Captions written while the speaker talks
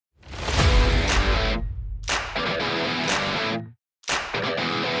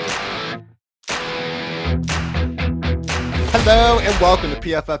Hello and welcome to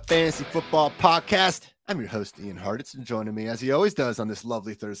PFF Fantasy Football Podcast. I'm your host, Ian Hartitz, and joining me, as he always does on this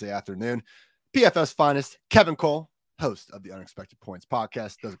lovely Thursday afternoon, PFF's finest, Kevin Cole, host of the Unexpected Points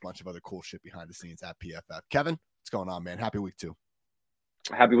Podcast, does a bunch of other cool shit behind the scenes at PFF. Kevin, what's going on, man? Happy week 2.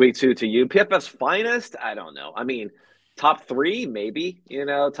 Happy week 2 to you. PFF's finest? I don't know. I mean, top 3, maybe,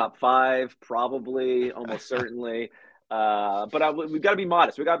 top 5, probably, almost certainly. But we've got to be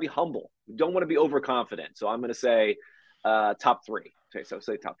modest. We've got to be humble. We don't want to be overconfident. So I'm going to say top 3. Okay, so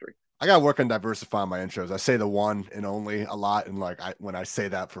say top 3. I got to work on diversifying my intros. I say the one and only a lot. And when I say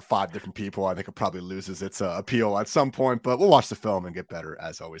that for 5 different people, I think it probably loses its appeal at some point, but we'll watch the film and get better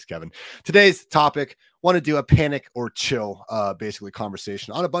as always, Kevin. Today's topic, want to do a panic or chill, basically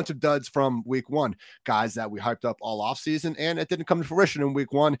conversation on a bunch of duds from week 1, guys that we hyped up all off season and it didn't come to fruition in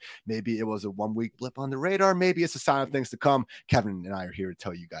week 1. Maybe it was a 1-week blip on the radar. Maybe it's a sign of things to come. Kevin and I are here to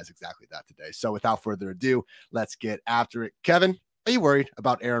tell you guys exactly that today. So without further ado, let's get after it. Kevin, are you worried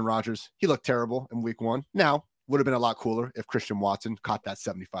about Aaron Rodgers? He looked terrible in week 1. Now, would have been a lot cooler if Christian Watson caught that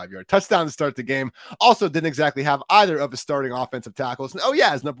 75-yard touchdown to start the game. Also didn't exactly have either of his starting offensive tackles. And,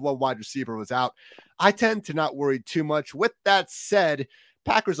 his number 1 wide receiver was out. I tend to not worry too much. With that said,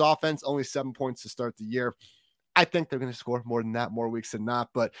 Packers offense, only 7 points to start the year. I think they're going to score more than that, more weeks than not.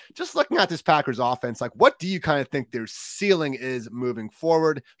 But just looking at this Packers offense, what do you kind of think their ceiling is moving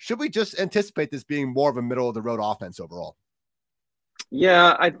forward? Should we just anticipate this being more of a middle-of-the-road offense overall?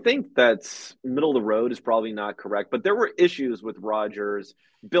 Yeah, I think that's middle of the road is probably not correct, but there were issues with Rodgers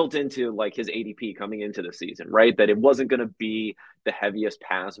built into his ADP coming into the season, right? That it wasn't going to be the heaviest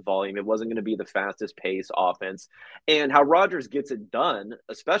pass volume. It wasn't going to be the fastest pace offense. And how Rodgers gets it done,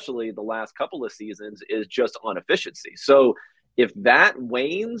 especially the last couple of seasons, is just on efficiency. So if that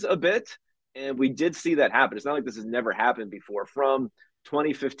wanes a bit, and we did see that happen, it's not like this has never happened before. From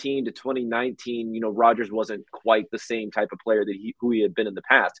 2015 to 2019, Rodgers wasn't quite the same type of player that who he had been in the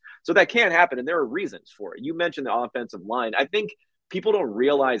past. So that can happen, and there are reasons for it. You mentioned the offensive line. I think people don't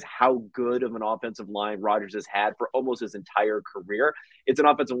realize how good of an offensive line Rodgers has had for almost his entire career. It's an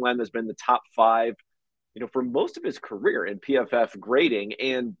offensive line that's been the top 5, for most of his career in PFF grading,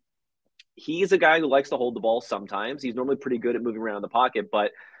 and he's a guy who likes to hold the ball sometimes. He's normally pretty good at moving around the pocket, but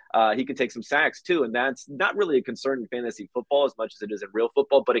he can take some sacks too, and that's not really a concern in fantasy football as much as it is in real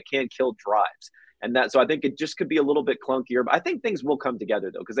football, but it can kill drives. And so I think it just could be a little bit clunkier, but I think things will come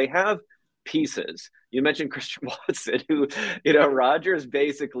together though, because they have pieces. You mentioned Christian Watson, who, Rodgers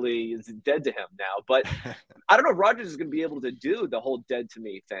basically is dead to him now, but I don't know if Rodgers is going to be able to do the whole dead to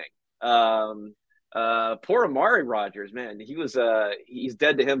me thing. Poor Amari Rodgers, man. He's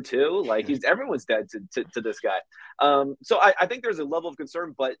dead to him too. Everyone's dead to this guy. So I think there's a level of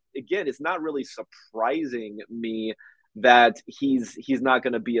concern, but again, it's not really surprising me that he's not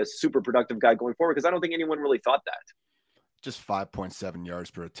going to be a super productive guy going forward, because I don't think anyone really thought that. Just 5.7 yards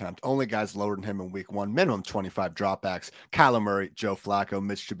per attempt. Only guys lower than him in week 1. Minimum 25 dropbacks. Kyler Murray, Joe Flacco,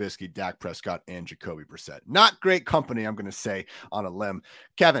 Mitch Trubisky, Dak Prescott, and Jacoby Brissett. Not great company, I'm going to say, on a limb.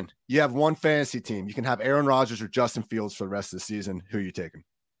 Kevin, you have one fantasy team. You can have Aaron Rodgers or Justin Fields for the rest of the season. Who are you taking?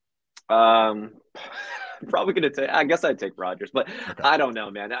 Probably going to take, I guess I'd take Rodgers, but okay. I don't know,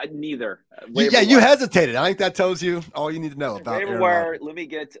 man. Neither. You hesitated. I think that tells you all you need to know about Aaron Rodgers. Let me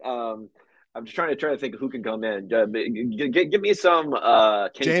get, I'm just trying to think of who can come in. Give me some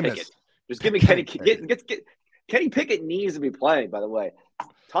Kenny Pickett. Just give me Kenny. Kenny Pickett needs to be playing. By the way,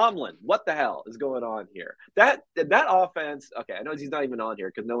 Tomlin, what the hell is going on here? That offense. Okay, I know he's not even on here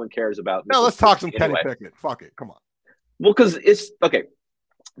because no one cares about. No, let's talk some Kenny Pickett. Fuck it, come on. Well, because it's okay.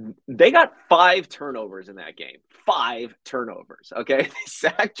 They got 5 turnovers in that game. 5 turnovers. Okay, they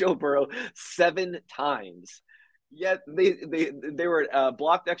sacked Joe Burrow 7 times. Yet they were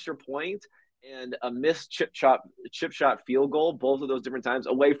blocked extra point and a missed chip shot field goal, both of those different times,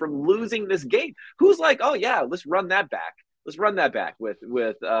 away from losing this game. Who's like, oh yeah, let's run that back. Let's run that back with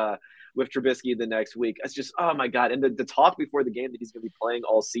Trubisky the next week. It's just, oh my God. And the talk before the game that he's going to be playing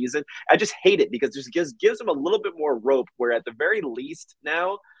all season, I just hate it because it just gives him a little bit more rope, where at the very least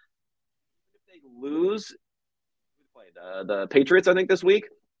now, if they lose, the Patriots, I think, this week,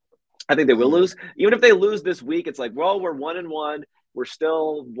 I think they will lose. Even if they lose this week, it's like, well, we're 1-1. We're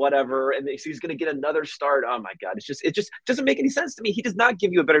still whatever. And he's going to get another start. Oh my God. It just doesn't make any sense to me. He does not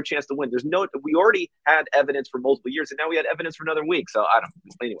give you a better chance to win. We already had evidence for multiple years, and now we had evidence for another week. So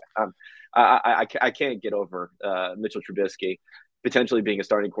I can't get over Mitchell Trubisky potentially being a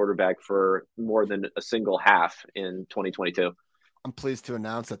starting quarterback for more than a single half in 2022. I'm pleased to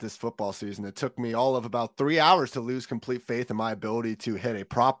announce that this football season, it took me all of about 3 hours to lose complete faith in my ability to hit a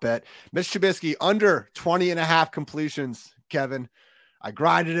prop bet. Mitch Trubisky under 20.5 completions, Kevin. I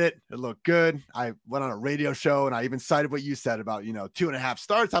grinded it. It looked good. I went on a radio show and I even cited what you said about, 2.5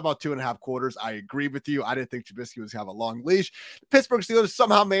 starts. How about 2.5 quarters? I agree with you. I didn't think Trubisky was going to have a long leash. The Pittsburgh Steelers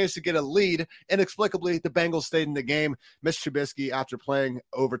somehow managed to get a lead. Inexplicably, the Bengals stayed in the game. Missed Trubisky after playing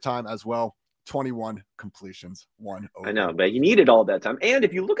overtime as well. 21 completions, one over. I know, but he needed all that time. And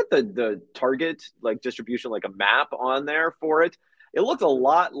if you look at the target like distribution, like a map on there for it, it looks a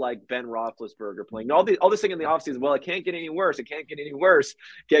lot like Ben Roethlisberger playing. All this thing in the offseason, well, it can't get any worse. It can't get any worse.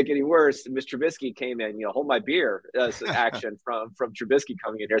 Can't get any worse. And Mr. Trubisky came in, hold my beer action from Trubisky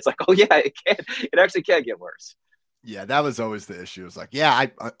coming in here. It's like, oh yeah, it can. It actually can get worse. Yeah, that was always the issue. It's like, yeah,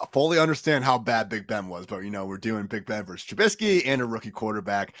 I fully understand how bad Big Ben was, but we're doing Big Ben versus Trubisky and a rookie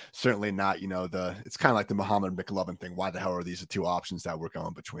quarterback. Certainly not, it's kind of like the Muhammad McLovin thing. Why the hell are these the two options that we're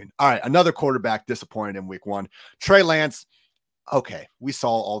going between? All right, another quarterback disappointed in week 1. Trey Lance. Okay, we saw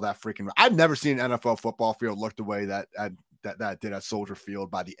all that freaking. I've never seen an NFL football field look the way that did at Soldier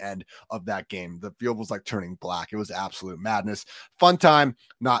Field by the end of that game. The field was like turning black. It was absolute madness. Fun time,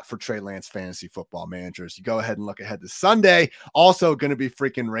 not for Trey Lance fantasy football managers. You go ahead and look ahead to Sunday. Also going to be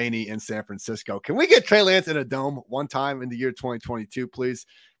freaking rainy in San Francisco. Can we get Trey Lance in a dome one time in the year 2022, please?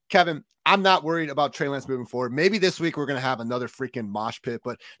 Kevin, I'm not worried about Trey Lance moving forward. Maybe this week we're going to have another freaking mosh pit,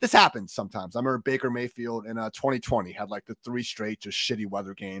 but this happens sometimes. I remember Baker Mayfield in 2020 had like the 3 straight just shitty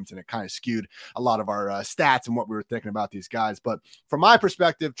weather games, and it kind of skewed a lot of our stats and what we were thinking about these guys. But from my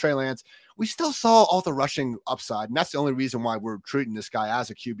perspective, Trey Lance, we still saw all the rushing upside, and that's the only reason why we're treating this guy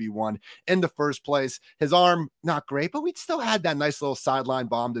as a QB1 in the first place. His arm, not great, but we still had that nice little sideline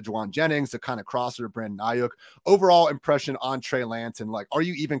bomb to Juwan Jennings, the kind of crosser to Brandon Ayuk. Overall impression on Trey Lance, and like, are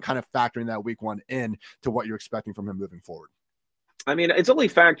you even kind of factoring that week 1 in to what you're expecting from him moving forward? I mean, it's only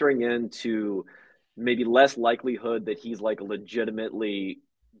factoring into maybe less likelihood that he's like a legitimately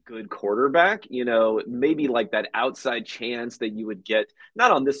good quarterback, maybe like that outside chance that you would get,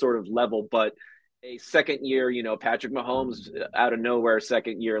 not on this sort of level, but a second year, Patrick Mahomes out of nowhere,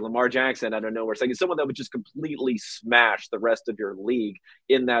 second year, Lamar Jackson out of nowhere, second, someone that would just completely smash the rest of your league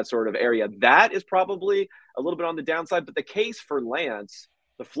in that sort of area. That is probably a little bit on the downside, but the case for Lance,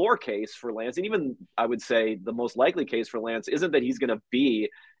 the floor case for Lance, and even I would say the most likely case for Lance isn't that he's going to be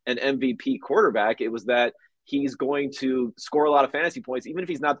an MVP quarterback. It was that he's going to score a lot of fantasy points, even if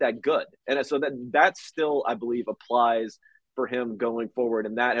he's not that good. And so that still, I believe, applies for him going forward.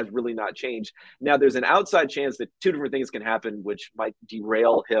 And that has really not changed. Now, there's an outside chance that 2 different things can happen, which might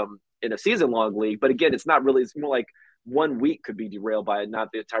derail him in a season-long league. But again, it's not really, it's more like 1 week could be derailed by it, not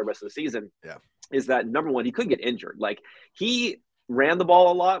the entire rest of the season. Yeah. Is that number one, he could get injured. Like he ran the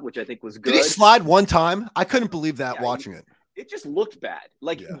ball a lot, which I think was good. Did he slide one time? I couldn't believe that watching it. It just looked bad.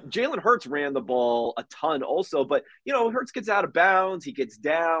 Like Jalen Hurts ran the ball a ton also, but Hurts gets out of bounds. He gets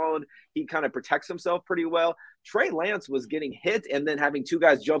down. He kind of protects himself pretty well. Trey Lance was getting hit and then having 2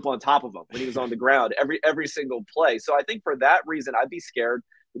 guys jump on top of him when he was on the ground every single play. So I think for that reason, I'd be scared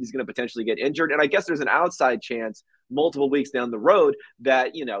that he's going to potentially get injured. And I guess there's an outside chance multiple weeks down the road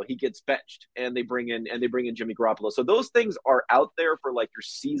that, he gets benched and they bring in Jimmy Garoppolo. So those things are out there for like your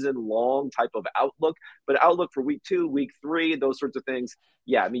season long type of outlook, but outlook for week 2, week 3, those sorts of things.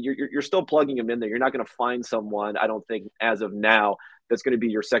 Yeah. I mean, you're still plugging him in there. You're not going to find someone, I don't think as of now, that's going to be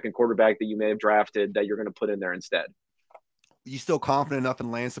your second quarterback that you may have drafted that you're going to put in there instead. You still confident enough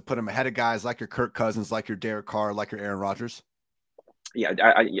in Lance to put him ahead of guys like your Kirk Cousins, like your Derek Carr, like your Aaron Rodgers? Yeah,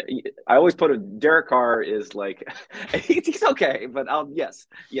 I always put Derek Carr is like he's okay, but yes,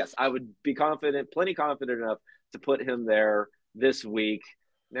 I would be plenty confident enough to put him there this week.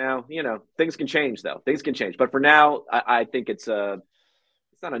 Now, things can change though. Things can change, but for now, I think it's not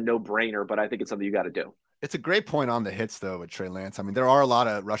a no-brainer, but I think it's something you got to do. It's a great point on the hits, though, with Trey Lance. I mean, there are a lot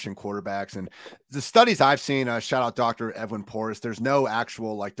of rushing quarterbacks, and the studies I've seen, shout out Dr. Edwin Porras, there's no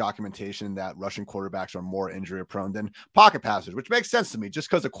actual documentation that rushing quarterbacks are more injury prone than pocket passers, which makes sense to me. Just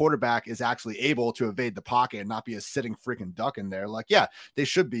because a quarterback is actually able to evade the pocket and not be a sitting freaking duck in there, they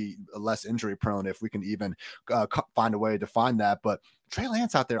should be less injury prone if we can even find a way to find that. But Trey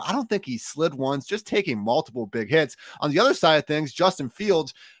Lance out there, I don't think he slid once, just taking multiple big hits. On the other side of things, Justin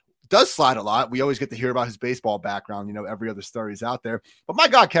Fields does slide a lot. We always get to hear about his baseball background, every other story's out there. But my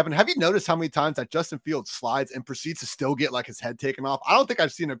God, Kevin, have you noticed how many times that Justin Fields slides and proceeds to still get his head taken off? I don't think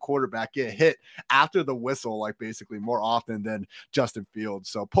I've seen a quarterback get hit after the whistle, basically more often than Justin Fields.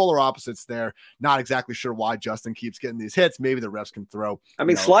 So polar opposites there. Not exactly sure why Justin keeps getting these hits. Maybe the refs can throw. I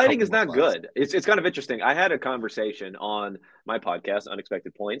mean, sliding is not good. It's kind of interesting. I had a conversation on my podcast,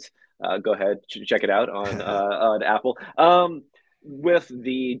 Unexpected Points. Go ahead, check it out on Apple. with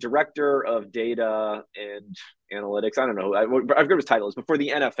the director of data and analytics. I don't know. I forget what his title is, but for the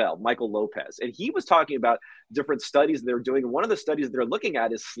NFL, Michael Lopez. And he was talking about different studies they're doing. And one of the studies they're looking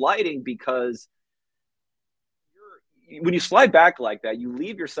at is sliding because when you slide back like that, you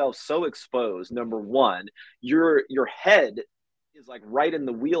leave yourself so exposed. Number one, your head is like right in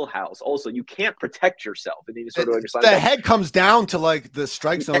the wheelhouse. Also, you can't protect yourself, and then you sort of understand the head comes down to like the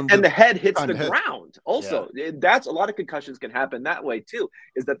strike zone, and the head hits the hit. ground. Also, that's a lot of concussions can happen that way too.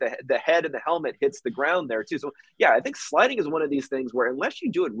 Is that the head and the helmet hits the ground there too? So yeah, I think sliding is one of these things where unless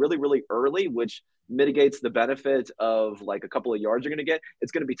you do it really really early, which mitigates the benefit of like a couple of yards you're going to get,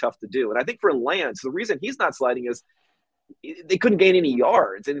 it's going to be tough to do. And I think for Lance, the reason he's not sliding is they couldn't gain any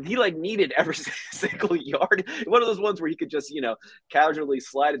yards, and he like needed every single yard. One of those ones where he could just casually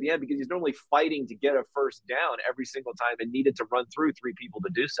slide at the end because he's normally fighting to get a first down every single time and needed to run through three people to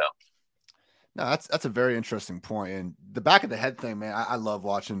do so. No, that's a very interesting point. And the back of the head thing, man, I love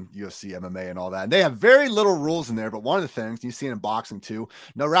watching UFC, MMA, and all that. And they have very little rules in there, but one of the things you see in boxing too,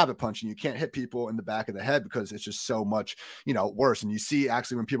 no rabbit punching. You can't hit people in the back of the head because it's just so much, worse. And you see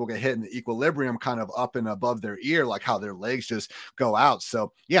actually when people get hit in the equilibrium kind of up and above their ear, like how their legs just go out.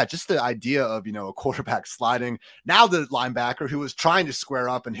 So yeah, just the idea of, a quarterback sliding. Now the linebacker who was trying to square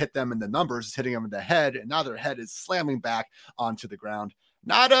up and hit them in the numbers is hitting them in the head, and now their head is slamming back onto the ground.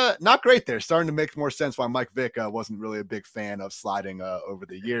 Not great there. Starting to make more sense why Mike Vick wasn't really a big fan of sliding over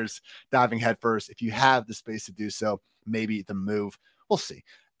the years, diving headfirst. If you have the space to do so, maybe the move. We'll see.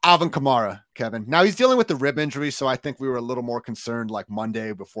 Alvin Kamara, Kevin. Now he's dealing with the rib injury, so I think we were a little more concerned like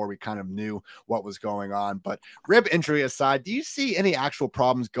Monday before we kind of knew what was going on. But rib injury aside, do you see any actual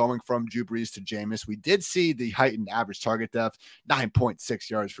problems going from Drew Brees to Jameis? We did see the heightened average target depth.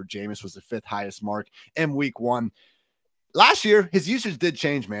 9.6 yards for Jameis was the fifth highest mark in week 1. Last year, his usage did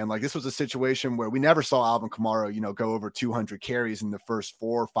change, man. Like this was a situation where we never saw Alvin Kamara, go over 200 carries in the first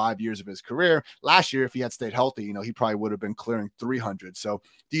 4 or 5 years of his career. Last year, if he had stayed healthy, he probably would have been clearing 300. So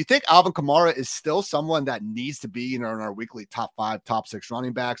do you think Alvin Kamara is still someone that needs to be, in our weekly top 5, top 6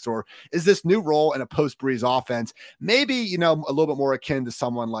 running backs? Or is this new role in a post-Breeze offense maybe, a little bit more akin to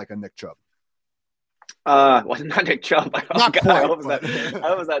someone like a Nick Chubb? Well, not Nick Chubb. Not quite.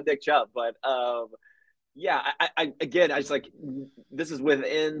 I was not Nick Chubb, but yeah, I again, I just like this is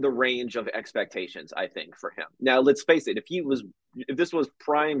within the range of expectations, I think, for him. Now, let's face it, if this was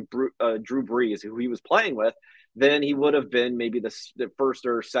prime Drew Brees, who he was playing with, then he would have been maybe the first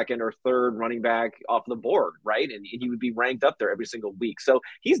or second or third running back off the board, right? And he would be ranked up there every single week. So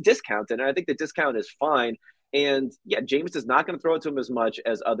he's discounted, and I think the discount is fine. And yeah, James is not going to throw it to him as much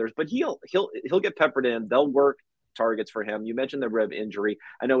as others, but he'll get peppered in. They'll work targets for him. You mentioned the rib injury.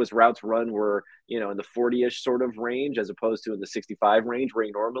 I know his routes run were, in the 40-ish sort of range as opposed to in the 65 range where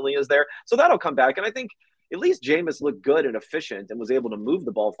he normally is there. So that'll come back. And I think at least Jameis looked good and efficient and was able to move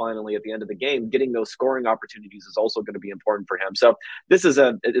the ball finally at the end of the game. Getting those scoring opportunities is also going to be important for him. So this is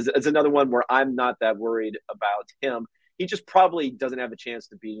another one where I'm not that worried about him. He just probably doesn't have a chance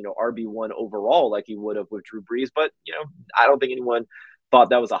to be, RB1 overall like he would have with Drew Brees. But, I don't think anyone thought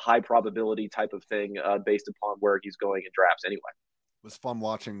that was a high probability type of thing based upon where he's going in drafts anyway. It was fun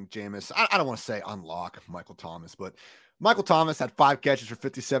watching Jameis. I don't want to say unlock Michael Thomas, but Michael Thomas had 5 catches for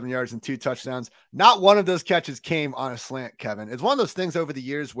 57 yards and 2 touchdowns. Not one of those catches came on a slant, Kevin. It's one of those things over the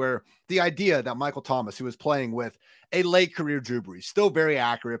years where the idea that Michael Thomas, who was playing with a late career Drew Brees, still very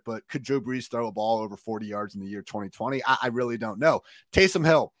accurate, but could Drew Brees throw a ball over 40 yards in the year 2020? I really don't know. Taysom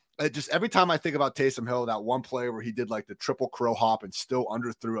Hill. Just every time I think about Taysom Hill, that one play where he did like the triple crow hop and still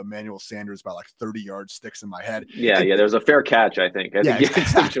underthrew Emmanuel Sanders by like 30 yards sticks in my head. Yeah, there's a fair catch, I think.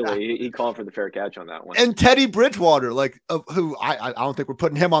 Essentially, he called for the fair catch on that one. And Teddy Bridgewater, who I don't think we're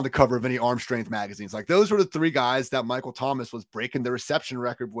putting him on the cover of any arm strength magazines. Like those were the 3 guys that Michael Thomas was breaking the reception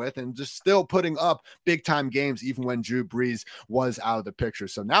record with and just still putting up big time games even when Drew Brees was out of the picture.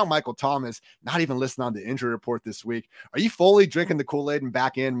 So now Michael Thomas, not even listening on the injury report this week. Are you fully drinking the Kool-Aid and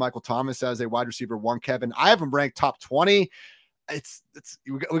back in Michael Thomas as a wide receiver 1, Kevin? I have him ranked top 20.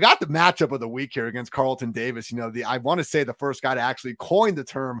 We got the matchup of the week here against Carlton Davis. I want to say the first guy to actually coin the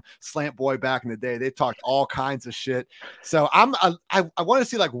term slant boy back in the day. They talked all kinds of shit. So I want to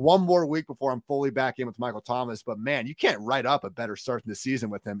see like one more week before I'm fully back in with Michael Thomas. But man, you can't write up a better start to the season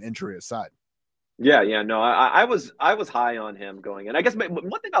with him, injury aside. Yeah, no, I was high on him going in. I guess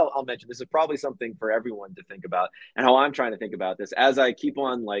one thing I'll mention, this is probably something for everyone to think about, and how I'm trying to think about this as I keep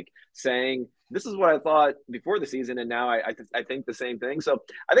on like saying this is what I thought before the season, and now I think the same thing. So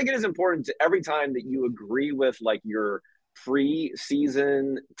I think it is important to every time that you agree with like your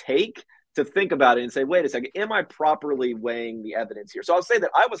pre-season take to think about it and say, wait a second, am I properly weighing the evidence here? So I'll say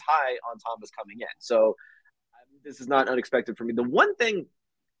that I was high on Thomas coming in. So this is not unexpected for me. The one thing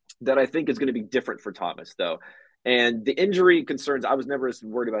that I think is going to be different for Thomas, though, and the injury concerns, I was never as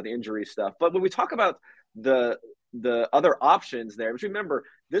worried about the injury stuff. But when we talk about the other options there, which remember,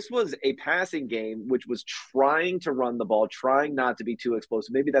 this was a passing game which was trying to run the ball, trying not to be too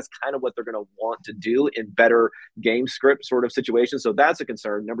explosive. Maybe that's kind of what they're going to want to do in better game script sort of situations. So that's a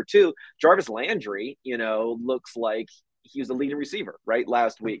concern. Number two, Jarvis Landry, looks like he was the leading receiver, right,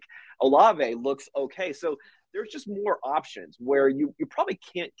 last week. Olave looks okay. So there's just more options where you probably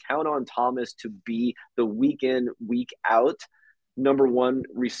can't count on Thomas to be the week in, week out number one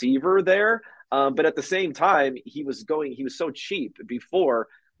receiver there. But at the same time, he was so cheap before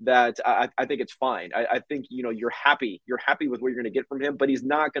that I think it's fine. I think, you're happy with what you're going to get from him, but he's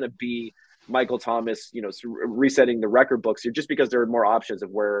not going to be Michael Thomas, resetting the record books here just because there are more options of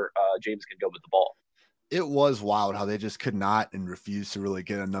where James can go with the ball. It was wild how they just could not and refused to really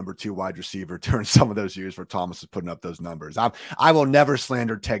get a number 2 wide receiver during some of those years where Thomas was putting up those numbers. I will never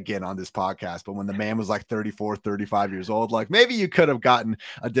slander Ted Ginn on this podcast, but when the man was like 34, 35 years old, like maybe you could have gotten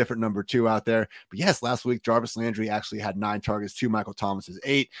a different number 2 out there. But yes, last week, Jarvis Landry actually had 9 targets to Michael Thomas's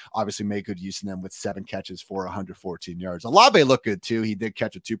 8, obviously made good use of them with 7 catches for 114 yards. Olave looked good too. He did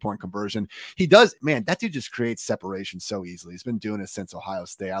catch a 2-point conversion. He does, man, that dude just creates separation so easily. He's been doing it since Ohio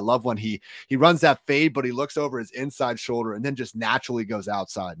State. I love when he runs that fade, but he looks over his inside shoulder and then just naturally goes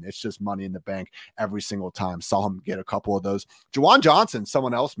outside, and it's just money in the bank every single time. Saw him get a couple of those. Juwan Johnson,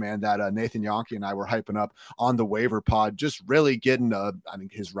 someone else, man, that Nathan Yonke and I were hyping up on the waiver pod, just really getting I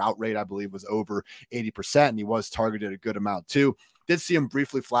think his route rate, I believe, was over 80%, and he was targeted a good amount too. Did see him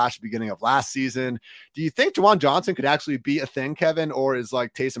briefly flash at the beginning of last season. Do you think Juwan Johnson could actually be a thing, Kevin, or is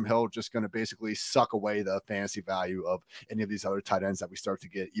like Taysom Hill just going to basically suck away the fantasy value of any of these other tight ends that we start to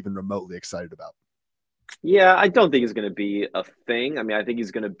get even remotely excited about? Yeah, I don't think he's going to be a thing. I mean, I think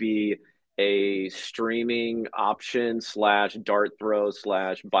he's going to be a streaming option / dart throw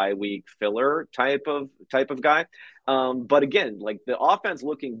 / bye week filler type of guy. But again, like the offense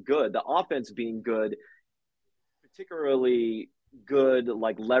looking good, the offense being good, particularly good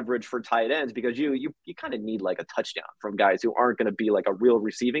like leverage for tight ends because you kind of need like a touchdown from guys who aren't going to be like a real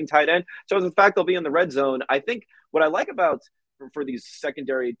receiving tight end. So in fact, they'll be in the red zone. I think what I like about for these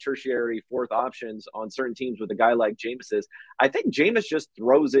secondary, tertiary, fourth options on certain teams with a guy like Jameis is, I think Jameis just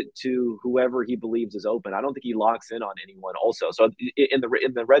throws it to whoever he believes is open. I don't think he locks in on anyone also. So in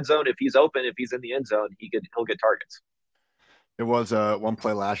the red zone, if he's open, if he's in the end zone, he'll get targets. It was one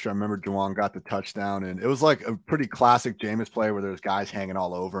play last year. I remember Juwan got the touchdown, and it was like a pretty classic Jameis play where there's guys hanging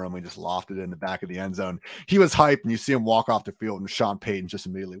all over him. We just lofted it in the back of the end zone. He was hyped, and you see him walk off the field, and Sean Payton just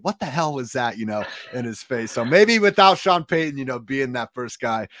immediately, what the hell was that, in his face? So maybe without Sean Payton, being that first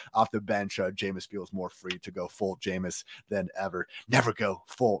guy off the bench, Jameis feels more free to go full Jameis than ever. Never go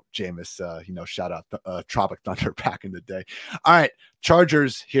full Jameis. Shout out Tropic Thunder back in the day. All right,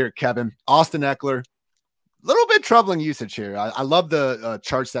 Chargers here, Kevin. Austin Eckler. Little bit troubling usage here. I love the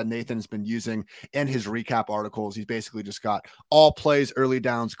charts that Nathan has been using in his recap articles. He's basically just got all plays, early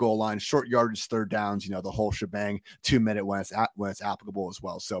downs, goal line, short yardage, third downs, the whole shebang, 2 minute when it's applicable as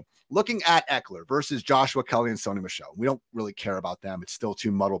well. So looking at Eckler versus Joshua Kelly and Sony Michel, we don't really care about them. It's still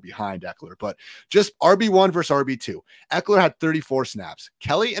too muddled behind Eckler, but just RB1 versus RB2. Eckler had 34 snaps.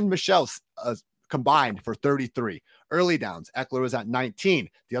 Kelly and Michel combined for 33. Early downs, Eckler was at 19.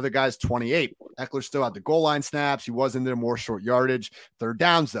 The other guy's 28. Eckler still had the goal line snaps. He was in there more short yardage. Third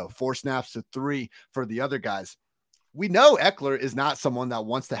downs, though, 4 snaps to 3 for the other guys. We know Eckler is not someone that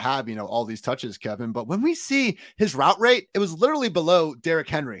wants to have, all these touches, Kevin. But when we see his route rate, it was literally below Derrick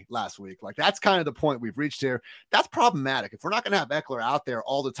Henry last week. Like, that's kind of the point we've reached here. That's problematic. If we're not going to have Eckler out there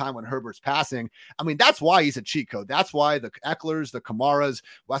all the time when Herbert's passing, I mean, that's why he's a cheat code. That's why the Ecklers, the Kamaras,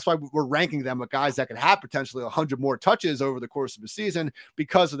 that's why we're ranking them with guys that could have potentially 100 more touches over the course of the season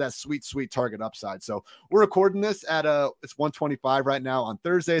because of that sweet, sweet target upside. So we're recording this at it's 1:25 right now on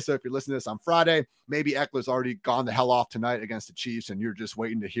Thursday. So if you're listening to this on Friday, maybe Eckler's already gone the hell off tonight against the Chiefs, and you're just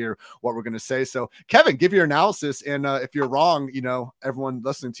waiting to hear what we're going to say. So, Kevin, give your analysis, and if you're wrong, everyone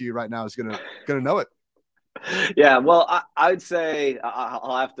listening to you right now is gonna know it. Yeah, well, I'd say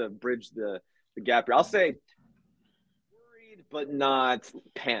I'll have to bridge the gap here. I'll say worried but not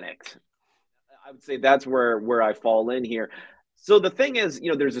panicked. I would say that's where I fall in here. So the thing is,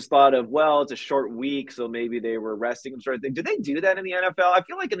 there's this thought of, well, it's a short week, so maybe they were resting him. Sort of thing. Do they do that in the NFL? I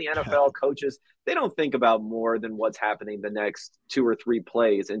feel like in the NFL, coaches, they don't think about more than what's happening the next 2 or 3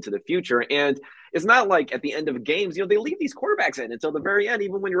 plays into the future. And it's not like at the end of games, they leave these quarterbacks in until the very end,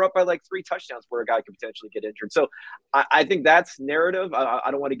 even when you're up by like 3 touchdowns where a guy could potentially get injured. So I think that's narrative. I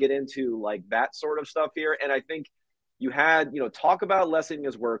don't want to get into like that sort of stuff here. And I think you had, talk about lessening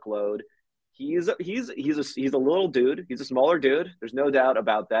his workload. He's a little dude. He's a smaller dude. There's no doubt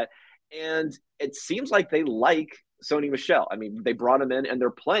about that. And it seems like they like Sony Michel. I mean, they brought him in and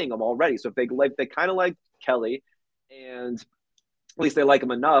they're playing him already. So if they kind of like Kelly, and at least they like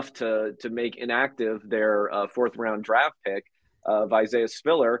him enough to make inactive their fourth round draft pick of Isaiah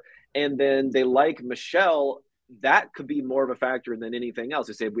Spiller, and then they like Michelle. That could be more of a factor than anything else.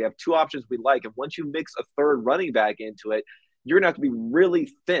 They say we have two options we like, and once you mix a third running back into it, you're gonna have to be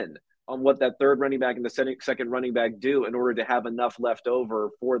really thin on what that third running back and the second running back do in order to have enough left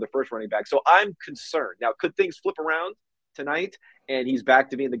over for the first running back. So I'm concerned. Now, could things flip around tonight and he's back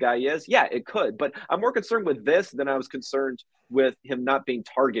to being the guy he is? Yeah, it could. But I'm more concerned with this than I was concerned with him not being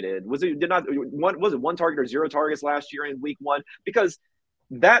targeted. Was it one target or zero targets last year in week one? Because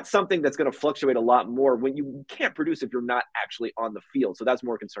that's something that's going to fluctuate a lot more when you can't produce if you're not actually on the field. So that's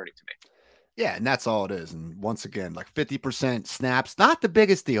more concerning to me. Yeah, and that's all it is. And once again, like 50% snaps, not the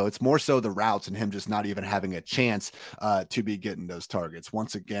biggest deal. It's more so the routes and him just not even having a chance to be getting those targets.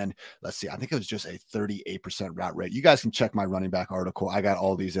 Once again, let's see. I think it was just a 38% route rate. You guys can check my running back article. I got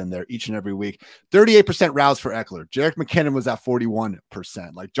all these in there each and every week. 38% routes for Eckler. Jerick McKinnon was at 41%.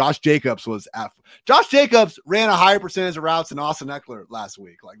 Like Josh Jacobs ran a higher percentage of routes than Austin Eckler last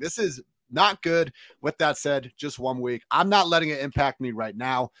week. Like this is not good. With that said, just 1 week. I'm not letting it impact me right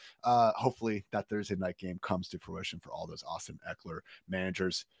now. Hopefully that Thursday night game comes to fruition for all those Austin Eckler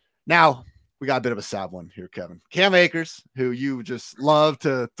managers. Now, we got a bit of a sad one here, Kevin. Cam Akers, who you just love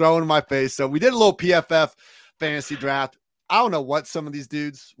to throw in my face. So we did a little PFF fantasy draft. I don't know what some of these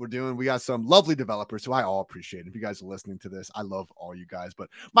dudes were doing. We got some lovely developers who I all appreciate. If you guys are listening to this, I love all you guys. But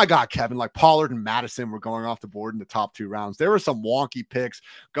my God, Kevin, like Pollard and Madison were going off the board in the top 2 rounds. There were some wonky picks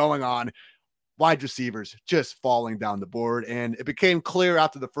going on. Wide receivers just falling down the board. And it became clear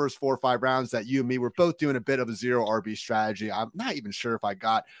after the first 4 or 5 rounds that you and me were both doing a bit of a zero RB strategy. I'm not even sure if I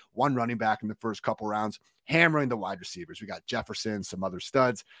got one running back in the first couple rounds, hammering the wide receivers. We got Jefferson, some other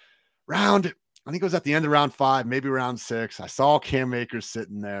studs. I think it was at the end of round 5, maybe round 6. I saw Cam Akers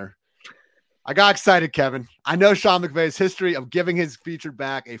sitting there. I got excited, Kevin. I know Sean McVay's history of giving his featured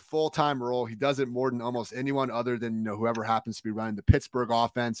back a full-time role. He does it more than almost anyone other than, whoever happens to be running the Pittsburgh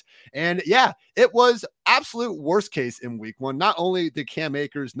offense. And yeah, it was absolute worst case in week 1. Not only did Cam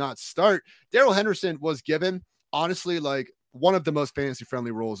Akers not start, Darrell Henderson was given, honestly, like one of the most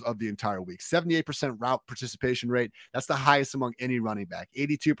fantasy-friendly roles of the entire week. 78% route participation rate. That's the highest among any running back.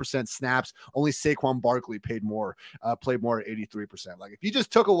 82% snaps. Only Saquon Barkley played more at 83%. Like, if you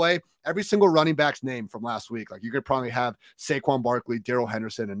just took away every single running back's name from last week, like, you could probably have Saquon Barkley, Darrell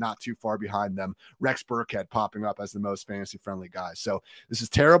Henderson, and not too far behind them, Rex Burkhead popping up as the most fantasy-friendly guy. So this is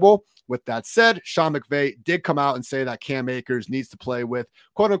terrible. With that said, Sean McVay did come out and say that Cam Akers needs to play with,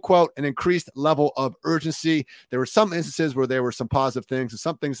 quote-unquote, an increased level of urgency. There were some instances where there were some positive things and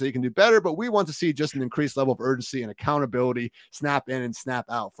some things that he can do better, but we want to see just an increased level of urgency and accountability, snap in and snap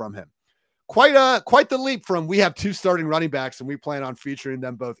out from him. Quite the leap from we have 2 starting running backs and we plan on featuring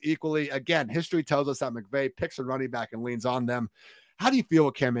them both equally. Again, history tells us that McVay picks a running back and leans on them. How do you feel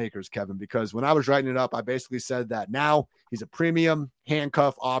with Cam Akers, Kevin? Because when I was writing it up, I basically said that now he's a premium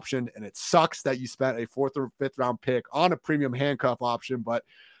handcuff option, and it sucks that you spent a 4th or 5th round pick on a premium handcuff option, but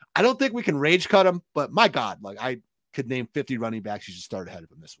I don't think we can rage cut him. But my God, like, I could name 50 running backs you should start ahead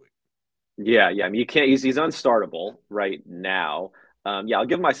of him this week. Yeah. I mean, you can't. He's unstartable right now. I'll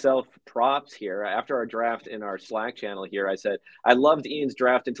give myself props here. After our draft in our Slack channel here, I said I loved Ian's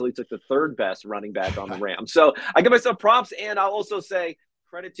draft until he took the 3rd best running back on the Rams. So I give myself props, and I'll also say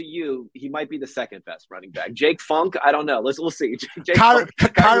credit to you. He might be the 2nd best running back. Jake Funk, I don't know. We'll see.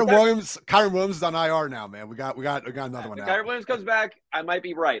 Kyron Williams is on IR now, man. We got another one. Kyron Williams comes back. I might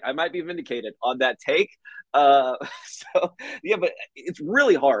be right. I might be vindicated on that take. But it's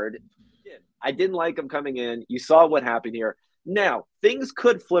really hard. I didn't like him coming in. You saw what happened here. Now, things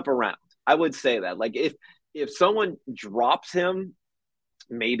could flip around. I would say that. Like, if someone drops him,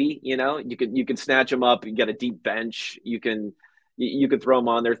 maybe, you can snatch him up and get a deep bench. You can throw him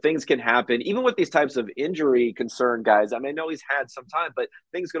on there. Things can happen. Even with these types of injury concern guys, I mean, I know he's had some time, but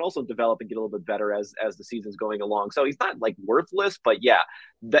things can also develop and get a little bit better as the season's going along. So he's not like worthless, but yeah,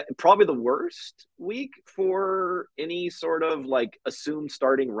 that probably the worst week for any sort of like assumed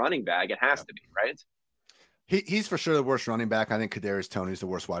starting running back. It has to be, right? He's for sure the worst running back. I think Kadarius Toney's the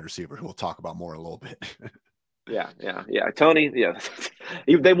worst wide receiver, who we'll talk about more in a little bit. Yeah. Tony, yeah.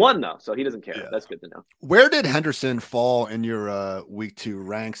 They won though, so he doesn't care. Yeah. That's good to know. Where did Henderson fall in your week 2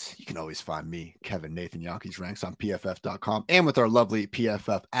 ranks? You can always find me, Kevin Nathan Yankees ranks on pff.com and with our lovely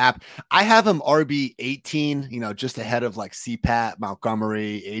PFF app. I have him RB 18, just ahead of like CPAT,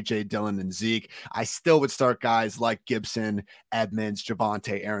 Montgomery, AJ Dillon, and Zeke. I still would start guys like Gibson, Edmonds,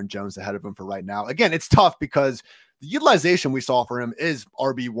 Javonte, Aaron Jones ahead of him for right now. Again, it's tough because the utilization we saw for him is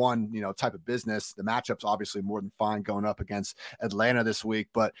RB1, type of business. The matchup's obviously more than fine going up against Atlanta this week,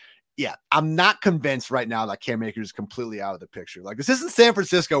 but yeah, I'm not convinced right now that Cam Akers is completely out of the picture. Like, this isn't San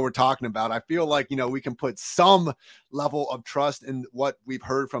Francisco we're talking about. I feel like, we can put some level of trust in what we've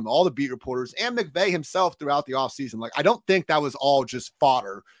heard from all the beat reporters and McVay himself throughout the offseason. Like, I don't think that was all just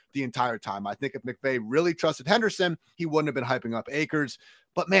fodder the entire time. I think if McVay really trusted Henderson, he wouldn't have been hyping up Akers.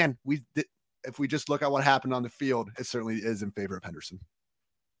 But man, if we just look at what happened on the field, it certainly is in favor of Henderson.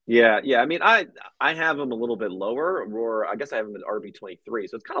 Yeah. I mean, I have him a little bit lower, or I guess I have him at RB23,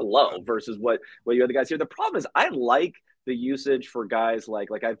 so it's kind of low versus what you other guys here. The problem is I like the usage for guys like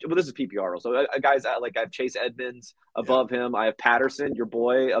this is PPR, so guys like I have Chase Edmonds above him. I have Patterson, your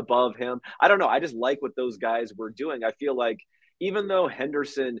boy, above him. I don't know. I just like what those guys were doing. I feel like even though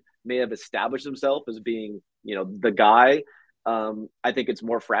Henderson may have established himself as being the guy, I think it's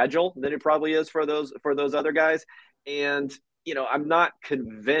more fragile than it probably is for those other guys. And I'm not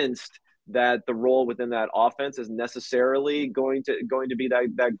convinced that the role within that offense is necessarily going to be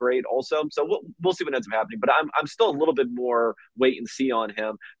that great also. So we'll see what ends up happening. But I'm still a little bit more wait and see on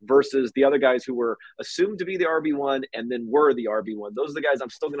him versus the other guys who were assumed to be the RB1 and then were the RB1. Those are the guys I'm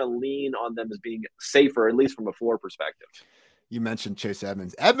still going to lean on them as being safer, at least from a floor perspective. You mentioned Chase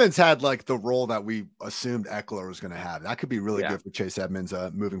Edmonds. Edmonds had like the role that we assumed Eckler was going to have. That could be really good for Chase Edmonds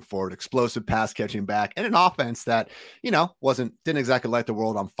moving forward. Explosive pass catching back and an offense that, didn't exactly light the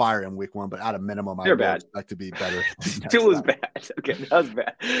world on fire in week 1, but at a minimum, I would expect to be better. It was bad. Okay, that was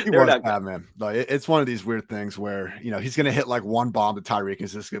bad. He was bad, man. Like, it's one of these weird things where, he's going to hit like one bomb to Tyreek and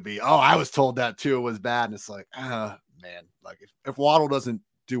it's just going to be, oh, I was told that too. It was bad. And it's like, man, like if Waddle doesn't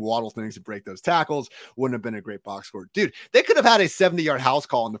do Waddle things to break those tackles, wouldn't have been a great box score. Dude, they could have had a 70-yard house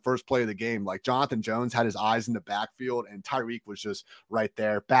call in the first play of the game. Like, Jonathan Jones had his eyes in the backfield and Tyreek was just right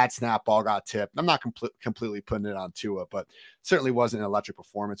there. Bad snap, ball got tipped. I'm not completely putting it on Tua, but certainly wasn't an electric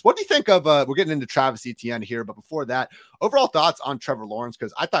performance. What do you think of, we're getting into Travis Etienne here, but before that, overall thoughts on Trevor Lawrence?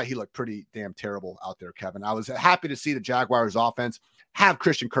 Because I thought he looked pretty damn terrible out there, Kevin. I was happy to see the Jaguars offense have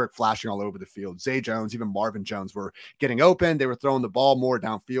Christian Kirk flashing all over the field. Zay Jones, even Marvin Jones were getting open. They were throwing the ball more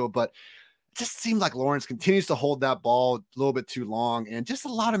downfield, but it just seemed like Lawrence continues to hold that ball a little bit too long and just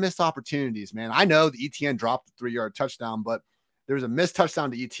a lot of missed opportunities, man. I know the Etienne dropped the 3-yard touchdown, but there was a missed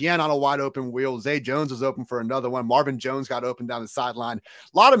touchdown to Etienne on a wide open wheel. Zay Jones was open for another one. Marvin Jones got open down the sideline.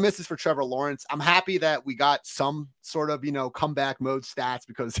 A lot of misses for Trevor Lawrence. I'm happy that we got some sort of, comeback mode stats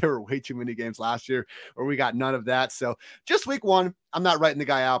because there were way too many games last year where we got none of that. So just week 1, I'm not writing the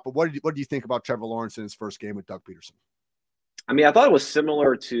guy out, but what do you think about Trevor Lawrence in his first game with Doug Peterson? I mean, I thought it was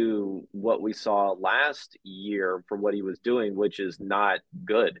similar to what we saw last year from what he was doing, which is not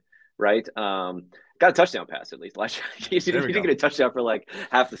good, right? Got a touchdown pass at least last year. He didn't get a touchdown for like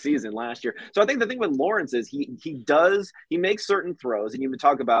half the season last year. So I think the thing with Lawrence is he makes certain throws, and you would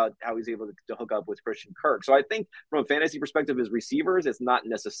talk about how he's able to hook up with Christian Kirk. So I think from a fantasy perspective, his receivers, it's not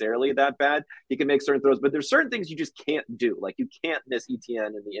necessarily that bad. He can make certain throws, but there's certain things you just can't do. Like, you can't miss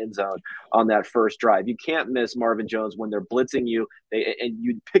Etienne in the end zone on that first drive. You can't miss Marvin Jones when they're blitzing you, and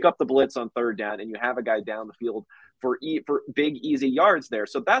you pick up the blitz on third down, and you have a guy down the field for big, easy yards there.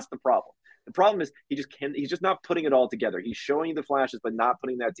 So that's the problem. The problem is he's just not putting it all together. He's showing you the flashes, but not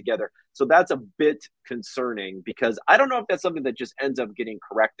putting that together. So that's a bit concerning because I don't know if that's something that just ends up getting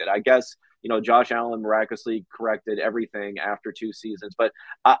corrected. I guess, Josh Allen miraculously corrected everything after 2 seasons, but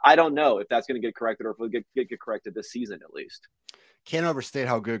I don't know if that's going to get corrected or if it'll get corrected this season at least. Can't overstate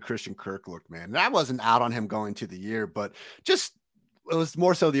how good Christian Kirk looked, man. And I wasn't out on him going to the year, but just it was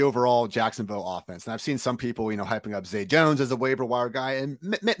more so the overall Jacksonville offense. And I've seen some people, hyping up Zay Jones as a waiver wire guy, and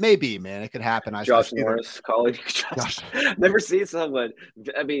maybe, man, it could happen. Josh Norris, college. Never seen someone.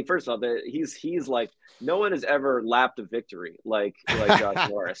 I mean, first of all, he's like, no one has ever lapped a victory like Josh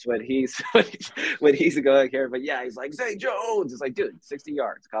Norris when he's going here. But yeah, he's like Zay Jones. It's like, dude, 60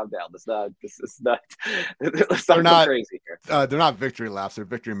 yards. Calm down. Let's not go crazy here. They're not victory laps. They're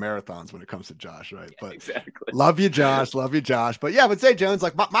victory marathons when it comes to Josh, right? Yeah, but exactly. Love you, Josh. But yeah, but Zay Jones,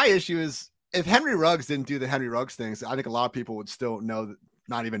 like my issue is if Henry Ruggs didn't do the Henry Ruggs things, I think a lot of people would still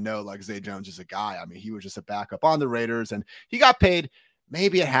not even know like Zay Jones is a guy. I mean, he was just a backup on the Raiders and he got paid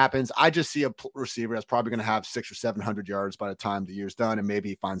Maybe it happens. I just see a receiver that's probably going to have 600 or 700 yards by the time the year's done, and maybe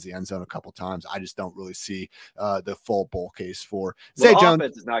he finds the end zone a couple times. I just don't really see the full bull case for Zay Jones. The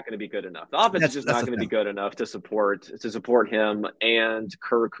offense is not going to be good enough. The offense is just not going to be good enough to support him and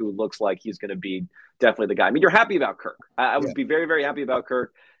Kirk, who looks like he's going to be definitely the guy. I mean, you're happy about Kirk. I would be very, very happy about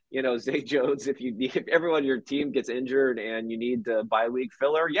Kirk. You know, Zay Jones, if everyone on your team gets injured and you need a bye week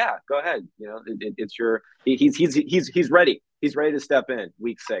filler, yeah, go ahead. You know, he's ready. He's ready to step in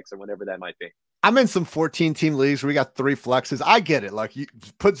week 6 or whatever that might be. I'm in some 14-team leagues where we got 3 flexes. I get it. Like, you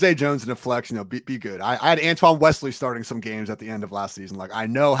put Zay Jones in a flex, be good. I had Antoine Wesley starting some games at the end of last season. Like, I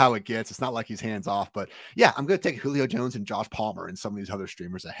know how it gets. It's not like he's hands off, but yeah, I'm going to take Julio Jones and Josh Palmer and some of these other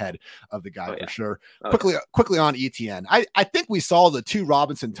streamers ahead of the guy for sure. Quickly on ETN. I think we saw the 2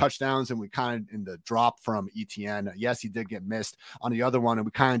 Robinson touchdowns and we kind of in the drop from ETN. Yes, he did get missed on the other one, and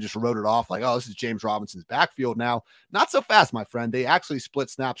we kind of just wrote it off like, oh, this is James Robinson's backfield now. Not so fast, my friend. They actually split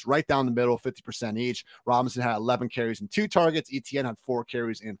snaps right down the middle, 50% each. Robinson had 11 carries and 2 targets. ETN had 4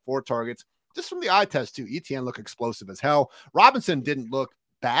 carries and 4 targets. Just from the eye test too, ETN looked explosive as hell. Robinson didn't look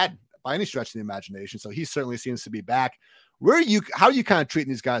bad by any stretch of the imagination, so he certainly seems to be back. How are you kind of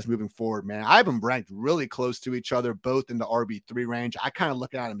treating these guys moving forward, man? I have them ranked really close to each other, both in the RB3 range. I kind of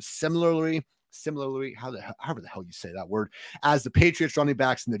look at them similarly, however the hell you say that word, as the Patriots running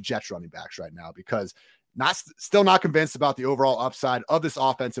backs and the Jets running backs right now, because still not convinced about the overall upside of this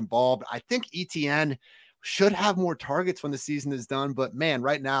offense involved. I think ETN should have more targets when the season is done, but man,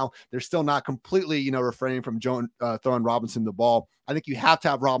 right now they're still not completely, refraining from throwing Robinson the ball. I think you have to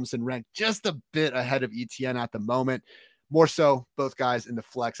have Robinson ranked just a bit ahead of ETN at the moment. More so, both guys in the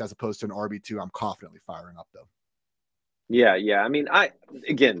flex as opposed to an RB2. I'm confidently firing up though. Yeah. I mean,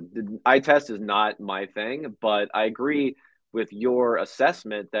 the eye test is not my thing, but I agree with your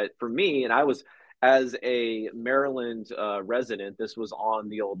assessment that for me, and I was, as a Maryland resident, this was on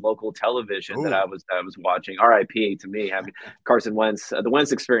the old local television that I was watching. RIP to me having Carson Wentz. The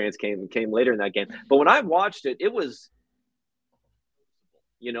Wentz experience came later in that game, but when I watched it, it was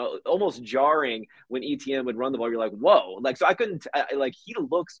almost jarring when ETN would run the ball. You're like, whoa! Like, so I couldn't he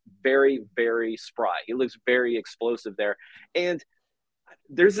looks very, very spry. He looks very explosive there, and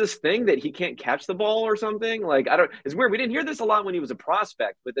there's this thing that he can't catch the ball or something. Like, it's weird. We didn't hear this a lot when he was a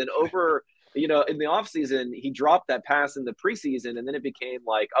prospect, but then over. In the offseason, he dropped that pass in the preseason, and then it became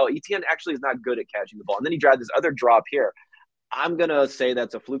like, oh, ETN actually is not good at catching the ball. And then he tried this other drop here. I'm going to say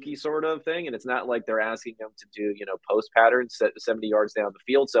that's a fluky sort of thing, and it's not like they're asking him to do, post patterns 70 yards down the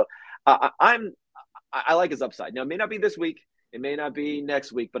field. So I like his upside. Now, it may not be this week. It may not be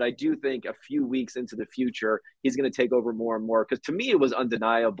next week, but I do think a few weeks into the future, he's going to take over more and more, because to me, it was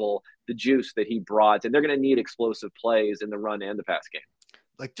undeniable the juice that he brought, and they're going to need explosive plays in the run and the pass game.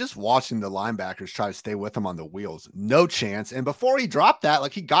 Like, just watching the linebackers try to stay with him on the wheels, no chance. And before he dropped that,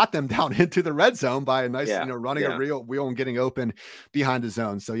 like, he got them down into the red zone by a nice, running a real wheel and getting open behind the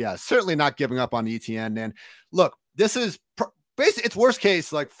zone. So yeah, certainly not giving up on ETN. And look, this is basically, it's worst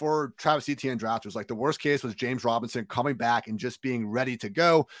case, like for Travis Etienne drafters, like the worst case was James Robinson coming back and just being ready to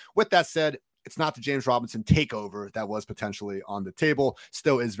go. With that said, it's not the James Robinson takeover that was potentially on the table.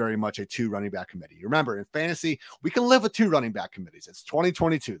 Still is very much a 2 running back committee. Remember, in fantasy, we can live with 2 running back committees. It's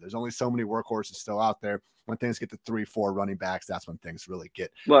 2022. There's only so many workhorses still out there. When things get to 3-4 running backs, that's when things really get.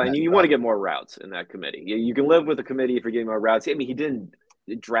 Well, and you want to get more routes in that committee. You can live with a committee if you're getting more routes. I mean, he didn't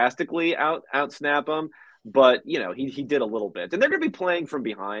drastically out snap them, but he did a little bit, and they're going to be playing from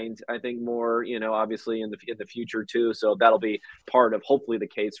behind, I think, more, obviously in the future too. So that'll be part of hopefully the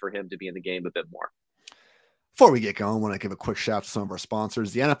case for him to be in the game a bit more. Before we get going, I want to give a quick shout out to some of our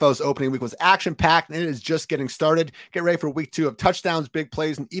sponsors. The NFL's opening week was action-packed, and it is just getting started. Get ready for week 2 of touchdowns, big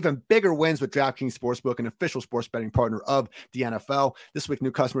plays, and even bigger wins with DraftKings Sportsbook, an official sports betting partner of the NFL. This week,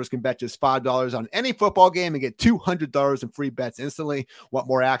 new customers can bet just $5 on any football game and get $200 in free bets instantly. Want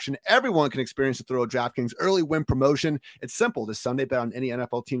more action? Everyone can experience the thrill of DraftKings early win promotion. It's simple. This Sunday, bet on any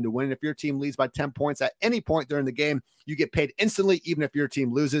NFL team to win. If your team leads by 10 points at any point during the game, you get paid instantly, even if your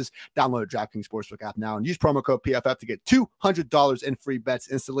team loses. Download the DraftKings Sportsbook app now and use promo code PFF to get $200 in free bets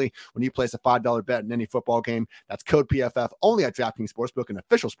instantly when you place a $5 bet in any football game. That's code PFF only at DraftKings Sportsbook, an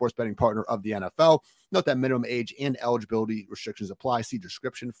official sports betting partner of the NFL. Note that minimum age and eligibility restrictions apply. See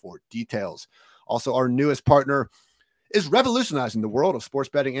description for details. Also, our newest partner is revolutionizing the world of sports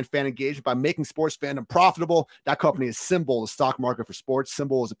betting and fan engagement by making sports fandom profitable. That company is Symbol, the stock market for sports.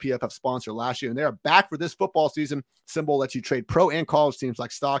 Symbol was a PFF sponsor last year, and they are back for this football season. Symbol lets you trade pro and college teams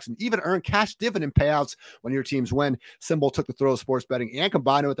like stocks and even earn cash dividend payouts when your teams win. Symbol took the thrill of sports betting and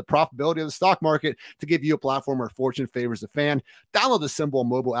combined it with the profitability of the stock market to give you a platform where fortune favors the fan. Download the Symbol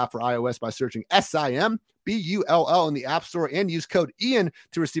mobile app for iOS by searching SIM. BULL in the App Store and use code Ian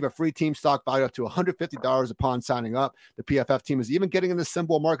to receive a free team stock value up to $150 upon signing up. The PFF team is even getting in the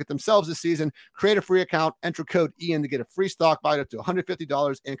symbol market themselves this season. Create a free account, enter code Ian to get a free stock value up to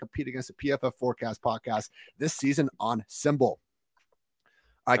 $150 and compete against the PFF Forecast podcast this season on Symbol.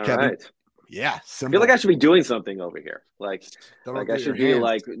 All right, Kevin. Right. Yeah, I feel like I should be doing something over here. Like I should be hands.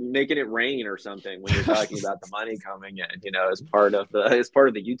 like making it rain or something when you're talking about the money coming in, as part of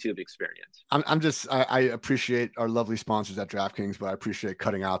the YouTube experience. I appreciate our lovely sponsors at DraftKings, but I appreciate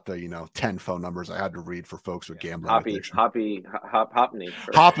cutting out the 10 phone numbers I had to read for folks with gambling addiction. Hoppany,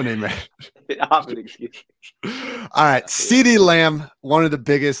 man. Hoppany, excuse me. All right, CeeDee Lamb, one of the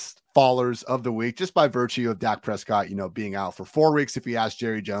biggest fallers of the week, just by virtue of Dak Prescott, being out for 4 weeks if you ask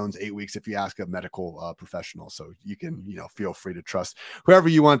Jerry Jones, 8 weeks if you ask a medical professional. So you can, feel free to trust whoever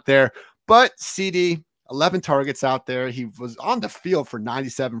you want there. But CeeDee, 11 targets out there. He was on the field for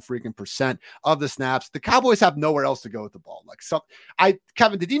 97% of the snaps. The Cowboys have nowhere else to go with the ball.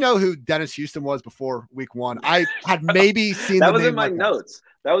 Kevin, did you know who Dennis Houston was before week 1? I had maybe seen that was in my notes.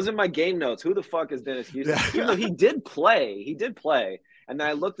 That was in my game notes. Who the fuck is Dennis Houston? Even though he did play. And then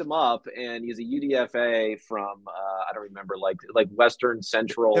I looked him up, and he's a UDFA from I don't remember, like Western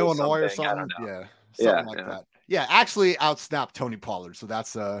Central, Illinois or something. I don't know. Yeah, something like that. Yeah, actually outsnapped Tony Pollard. So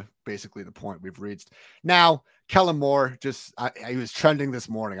that's basically the point we've reached. Now, Kellen Moore, he was trending this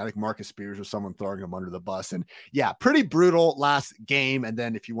morning. I think Marcus Spears or someone throwing him under the bus. And yeah, pretty brutal last game. And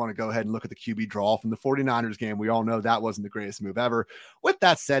then if you want to go ahead and look at the QB draw from the 49ers game, we all know that wasn't the greatest move ever. With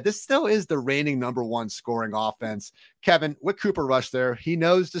that said, this still is the reigning #1 scoring offense. Kevin, with Cooper Rush there, he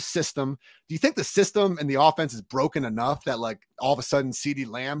knows the system. Do you think the system and the offense is broken enough that all of a sudden CeeDee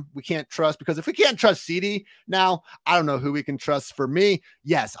Lamb we can't trust? Because if we can't trust CeeDee now, I don't know who we can trust. For me,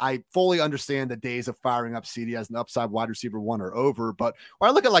 yes, I fully understand the days of firing up CeeDee as an upside wide receiver 1 are over. But when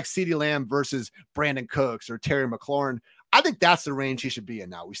I look at CeeDee Lamb versus Brandon Cooks or Terry McLaurin, I think that's the range he should be in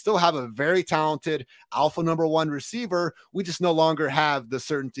now. We still have a very talented alpha #1 receiver. We just no longer have the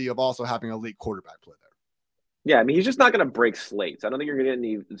certainty of also having elite quarterback play there. Yeah, I mean, he's just not going to break slates. I don't think you're going to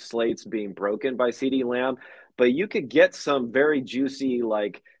get any slates being broken by CeeDee Lamb, but you could get some very juicy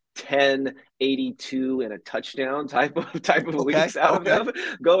 10, 82 and a touchdown type of weeks out of them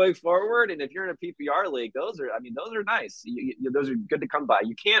going forward. And if you're in a PPR league, those are nice. Those are good to come by.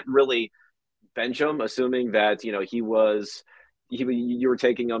 You can't really bench him, assuming that you were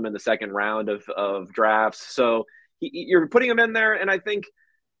taking him in the second round of drafts. So you're putting him in there, and I think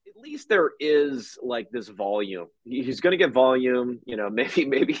at least there is this volume. He's going to get volume.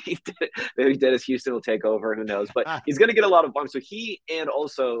 Maybe Dennis Houston will take over. Who knows? But he's going to get a lot of volume. So he and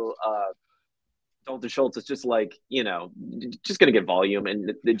also Dalton Schultz is just going to get volume,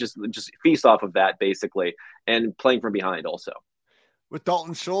 and they just feast off of that basically, and playing from behind also. With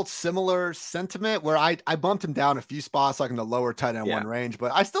Dalton Schultz, similar sentiment where I bumped him down a few spots, in the lower tight end 1 range,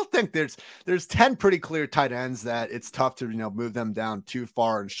 but I still think there's 10 pretty clear tight ends that it's tough to, move them down too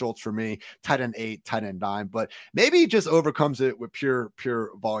far. And Schultz for me, tight end 8, tight end 9, but maybe he just overcomes it with pure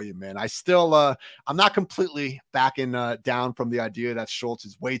volume, man. I still, I'm not completely backing down from the idea that Schultz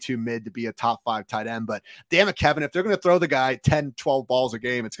is way too mid to be a top 5 tight end, but damn it, Kevin, if they're going to throw the guy 10, 12 balls a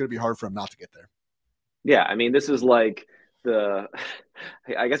game, it's going to be hard for him not to get there. Yeah. I mean, this is I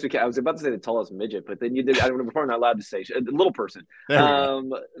was about to say the tallest midget, but then you did. I'm probably not allowed to say the little person.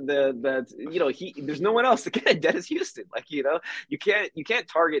 There's no one else to get Dennis Houston. You can't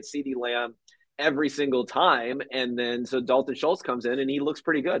target CeeDee Lamb every single time, and then so Dalton Schultz comes in and he looks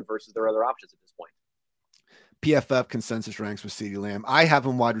pretty good versus their other options at this point. PFF consensus ranks with CeeDee Lamb. I have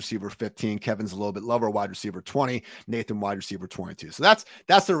him wide receiver 15. Kevin's a little bit lower, wide receiver 20. Nathan wide receiver 22. So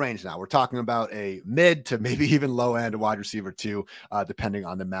that's the range now. We're talking about a mid to maybe even low end wide receiver 2, depending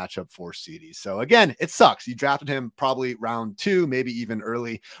on the matchup for CeeDee. So again, it sucks. You drafted him probably round 2, maybe even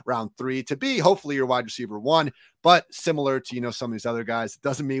early round 3 to be hopefully your wide receiver 1. But similar to, some of these other guys, it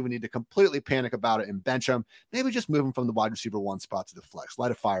doesn't mean we need to completely panic about it and bench him. Maybe just move him from the wide receiver 1 spot to the flex.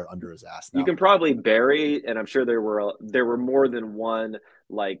 Light a fire under his ass. Now, you can probably bury, and I'm sure there were more than one,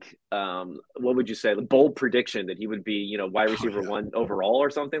 what would you say, the bold prediction that he would be, wide receiver 1 overall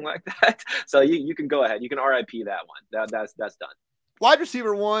or something like that. So you can go ahead. You can RIP that one. That's done. Wide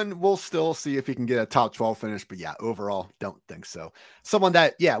receiver 1, we'll still see if he can get a top 12 finish, but yeah, overall, don't think so. Someone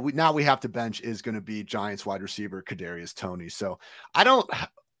that, we have to bench is going to be Giants wide receiver Kadarius Toney. So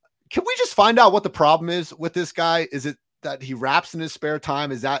can we just find out what the problem is with this guy? Is it that he raps in his spare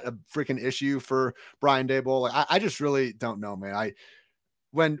time? Is that a freaking issue for Brian Daboll? I just really don't know, man.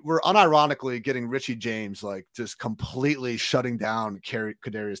 when we're unironically getting Richie James, like just completely shutting down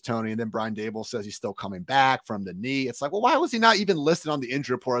Kadarius Toney, and then Brian Dable says he's still coming back from the knee. It's like, well, why was he not even listed on the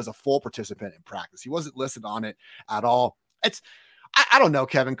injury report as a full participant in practice? He wasn't listed on it at all. I don't know,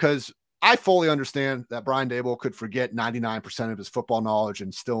 Kevin, because I fully understand that Brian Dable could forget 99% of his football knowledge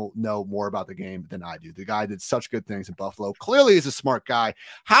and still know more about the game than I do. The guy did such good things in Buffalo. Clearly, he's a smart guy.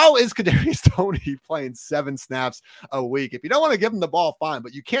 How is Kadarius Toney playing 7 snaps a week? If you don't want to give him the ball, fine,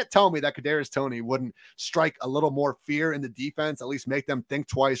 but you can't tell me that Kadarius Toney wouldn't strike a little more fear in the defense, at least make them think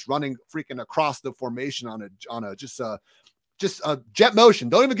twice, running freaking across the formation on a just a jet motion.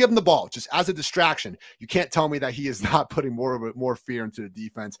 Don't even give him the ball, just as a distraction. You can't tell me that he is not putting more fear into the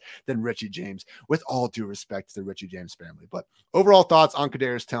defense than Richie James, with all due respect to the Richie James family. But overall thoughts on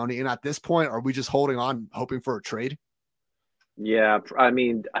Kadarius Toney, and at this point, are we just holding on, hoping for a trade? Yeah, I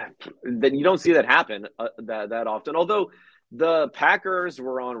mean, then you don't see that happen that often. Although the Packers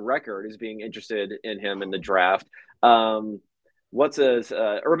were on record as being interested in him in the draft. What's his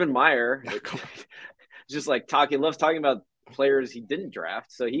Urban Meyer? Just like loves talking about players he didn't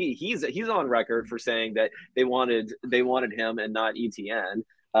draft. So he's on record for saying that they wanted him and not ETN.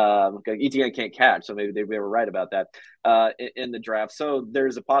 ETN can't catch, so maybe they were right about that in the draft. So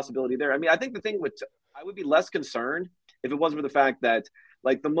there's a possibility there. I mean, I think the thing I would be less concerned if it wasn't for the fact that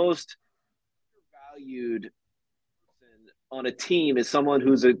like the most valued person on a team is someone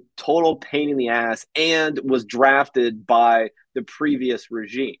who's a total pain in the ass and was drafted by the previous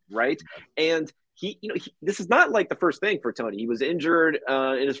regime, right? And this is not like the first thing for Toney. He was injured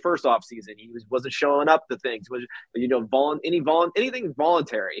in his first offseason. He wasn't showing up to things. Anything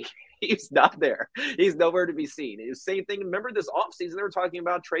voluntary. He's not there. He's nowhere to be seen. It was the same thing. Remember this offseason, they were talking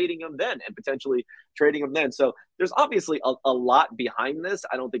about trading him then and potentially trading him then. So there's obviously a lot behind this.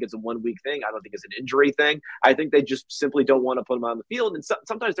 I don't think it's a 1 week thing. I don't think it's an injury thing. I think they just simply don't want to put him on the field. And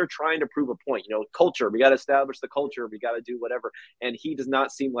sometimes they're trying to prove a point. Culture. We got to establish the culture. We got to do whatever. And he does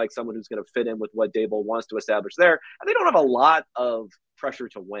not seem like someone who's going to fit in with what Dable wants to establish there. And they don't have a lot of pressure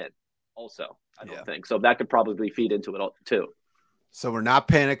to win also, I don't think. So that could probably feed into it too. So we're not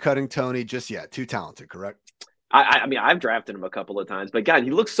panic cutting Toney just yet. Too talented, correct? I mean, I've drafted him a couple of times, but God,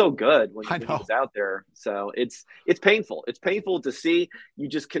 he looks so good when he was out there. So it's painful. It's painful to see. You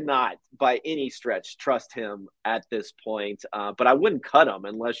just cannot, by any stretch, trust him at this point. But I wouldn't cut him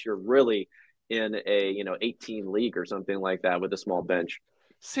unless you're really in a 18 league or something like that with a small bench.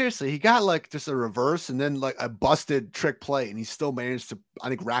 Seriously, he got like just a reverse and then like a busted trick play, and he still managed to, I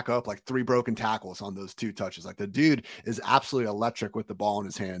think, rack up like 3 broken tackles on those 2 touches. Like the dude is absolutely electric with the ball in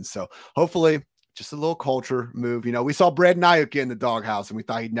his hands. So hopefully just a little culture move. We saw Brandon Ayuk get in the doghouse and we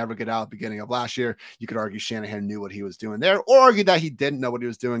thought he'd never get out at the beginning of last year. You could argue Shanahan knew what he was doing there, or argue that he didn't know what he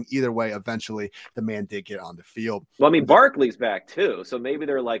was doing. Either way, eventually the man did get on the field. Well, I mean, Barkley's back too. So maybe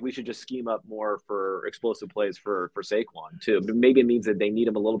they're like, we should just scheme up more for explosive plays for Saquon too. But maybe it means that they need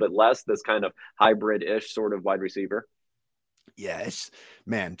him a little bit less, this kind of hybrid-ish sort of wide receiver. Yeah,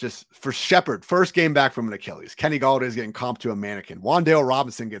 just for Shepard, first game back from an Achilles. Kenny Galladay's getting comped to a mannequin. Wan'Dale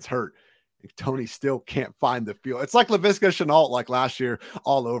Robinson gets hurt. Toney still can't find the field. It's like Laviska Shenault like last year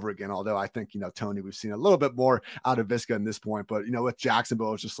all over again. Although I think, Toney, we've seen a little bit more out of Viska in this point, but with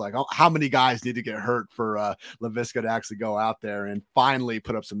Jacksonville, it's just like, how many guys need to get hurt for Laviska to actually go out there and finally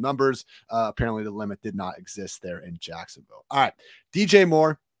put up some numbers? Apparently the limit did not exist there in Jacksonville. All right. DJ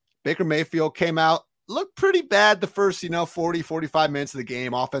Moore, Baker Mayfield came out, looked pretty bad the first, 40, 45 minutes of the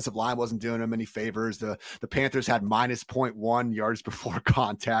game. Offensive line wasn't doing him any favors. The Panthers had minus 0.1 yards before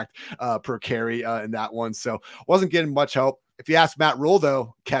contact per carry in that one. So wasn't getting much help. If you ask Matt Rule,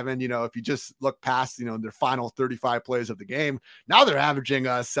 though, Kevin, if you just look past, their final 35 plays of the game, now they're averaging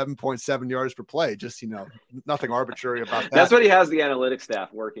 7.7 yards per play. Just, nothing arbitrary about that. That's what he has the analytics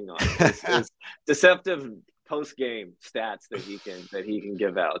staff working on. Is deceptive post-game stats that he can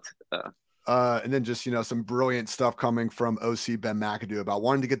give out. And then just, some brilliant stuff coming from OC Ben McAdoo about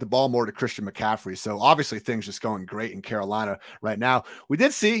wanting to get the ball more to Christian McCaffrey. So obviously things just going great in Carolina right now. We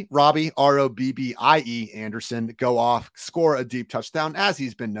did see Robbie, Robbie Anderson, go off, score a deep touchdown, as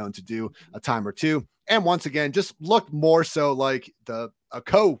he's been known to do a time or two. And once again, just looked more so like a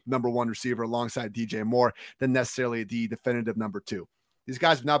number 1 receiver alongside DJ Moore than necessarily the definitive number 2. These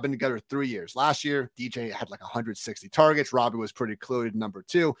guys have now been together 3 years. Last year, DJ had like 160 targets. Robbie was pretty clearly number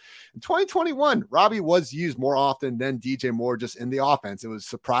 2. In 2021, Robbie was used more often than DJ Moore just in the offense. It was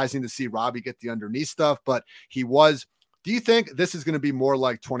surprising to see Robbie get the underneath stuff, but he was Do you think this is going to be more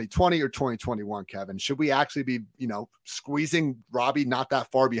like 2020 or 2021, Kevin? Should we actually be, squeezing Robbie not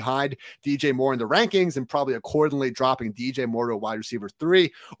that far behind DJ Moore in the rankings and probably accordingly dropping DJ Moore to a wide receiver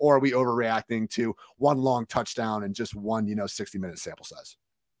 3? Or are we overreacting to one long touchdown and just one, 60-minute sample size?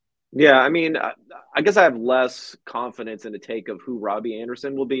 Yeah, I mean, I guess I have less confidence in the take of who Robbie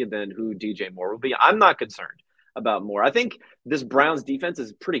Anderson will be than who DJ Moore will be. I'm not concerned about Moore. I think this Browns defense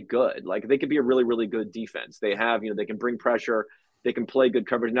is pretty good. Like they could be a really, really good defense. They have, they can bring pressure. They can play good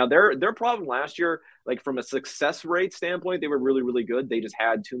coverage. Now, their problem last year, like from a success rate standpoint, they were really, really good. They just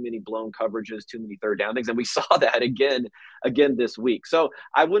had too many blown coverages, too many third down things, and we saw that again this week. So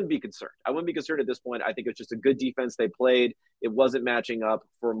I wouldn't be concerned. I wouldn't be concerned at this point. I think it's just a good defense they played. It wasn't matching up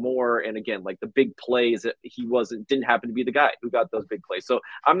for Moore, and again, like the big plays, didn't happen to be the guy who got those big plays. So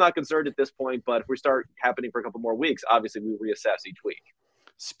I'm not concerned at this point. But if we start happening for a couple more weeks, obviously we reassess each week.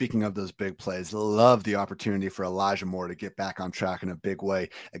 Speaking of those big plays, love the opportunity for Elijah Moore to get back on track in a big way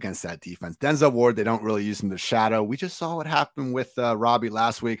against that defense. Denzel Ward, they don't really use him to shadow. We just saw what happened with Robbie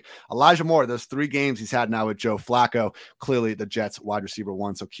last week. Elijah Moore, those 3 games he's had now with Joe Flacco, clearly the Jets wide receiver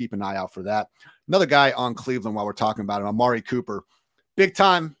 1, so keep an eye out for that. Another guy on Cleveland while we're talking about him, Amari Cooper. Big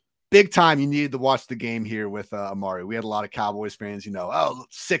time you needed to watch the game here with Amari. We had a lot of Cowboys fans,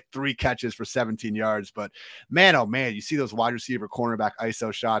 sick 3 catches for 17 yards. But man, oh man, you see those wide receiver cornerback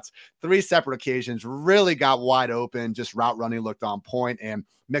ISO shots, 3 separate occasions, really got wide open, just route running looked on point, and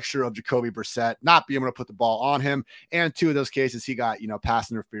mixture of Jacoby Brissett not being able to put the ball on him. And 2 of those cases he got, pass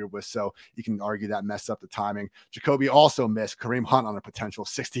interfered with. So you can argue that messed up the timing. Jacoby also missed Kareem Hunt on a potential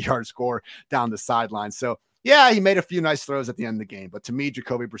 60-yard score down the sideline. So yeah, he made a few nice throws at the end of the game, but to me,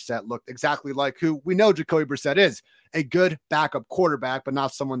 Jacoby Brissett looked exactly like who we know Jacoby Brissett is, a good backup quarterback, but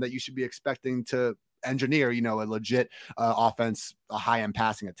not someone that you should be expecting to engineer, a legit offense, a high-end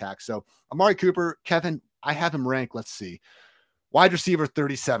passing attack. So Amari Cooper, Kevin, I have him ranked, let's see, wide receiver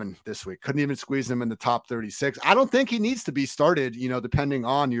 37 this week. Couldn't even squeeze him in the top 36. I don't think he needs to be started, depending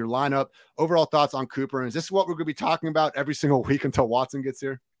on your lineup. Overall thoughts on Cooper, and is this what we're going to be talking about every single week until Watson gets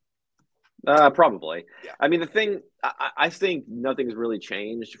here? Probably. Yeah. I mean, I think nothing's really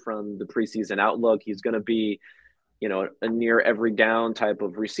changed from the preseason outlook. He's going to be, a near every down type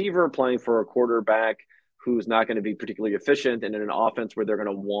of receiver playing for a quarterback who's not going to be particularly efficient and in an offense where they're going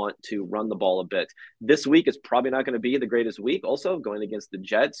to want to run the ball a bit. This week is probably not going to be the greatest week. Also, going against the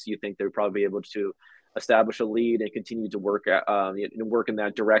Jets, you think they're probably be able to establish a lead and continue to work in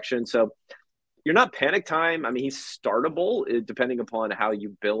that direction. So you're not panic time. I mean, he's startable depending upon how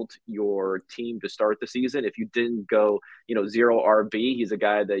you built your team to start the season. If you didn't go, 0 RB, he's a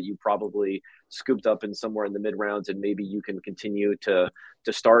guy that you probably scooped up in somewhere in the mid rounds, and maybe you can continue to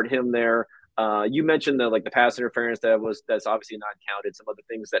start him there. You mentioned the pass interference that's obviously not counted. Some other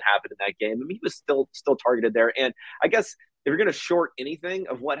things that happened in that game. I mean, he was still targeted there. And I guess if you're going to short anything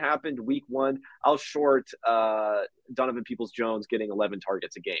of what happened week 1, I'll short Donovan Peoples-Jones getting 11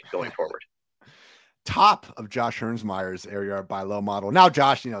 targets a game going forward. Top of Josh Hernsmeyer's air yard by low model. Now,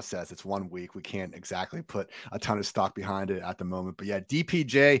 Josh, says it's 1 week. We can't exactly put a ton of stock behind it at the moment. But yeah,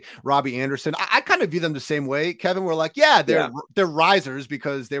 DPJ, Robbie Anderson, I kind of view them the same way. Kevin, we're like, they're risers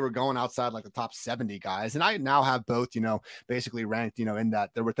because they were going outside like the top 70 guys. And I now have both, basically ranked, in that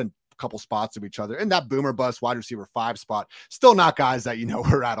they're within couple spots of each other in that boomer bust wide receiver 5 spot. Still not guys that,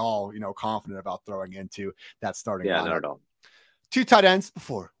 we're at all, confident about throwing into that starting lineup. Not at all. 2 tight ends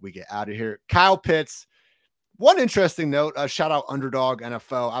before we get out of here. Kyle Pitts. One interesting note, shout out Underdog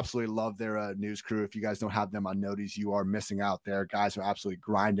NFL. Absolutely love their news crew. If you guys don't have them on notice, you are missing out there. Guys are absolutely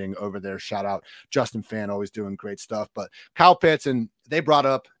grinding over there. Shout out Justin Fan, always doing great stuff. But Kyle Pitts, and they brought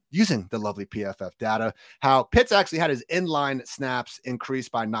up, using the lovely PFF data, how Pitts actually had his inline snaps increased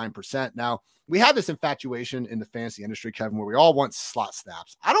by 9%. Now, we have this infatuation in the fantasy industry, Kevin, where we all want slot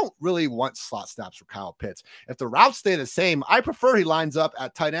snaps. I don't really want slot snaps for Kyle Pitts. If the routes stay the same, I prefer he lines up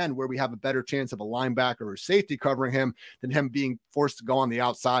at tight end where we have a better chance of a linebacker or safety covering him than him being forced to go on the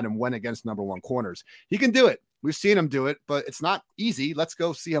outside and win against number 1 corners. He can do it. We've seen him do it, but it's not easy. Let's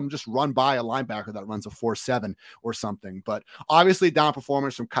go see him just run by a linebacker that runs a 4.7 or something. But obviously down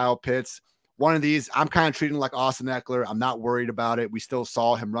performance from Kyle Pitts. One of these, I'm kind of treating like Austin Eckler. I'm not worried about it. We still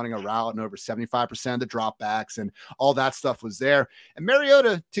saw him running a route and over 75% of the dropbacks and all that stuff was there. And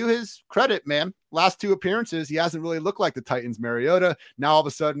Mariota, to his credit, man, last 2 appearances, he hasn't really looked like the Titans Mariota. Now, all of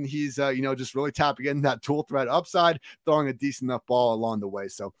a sudden, he's, just really tapping in that dual threat upside, throwing a decent enough ball along the way.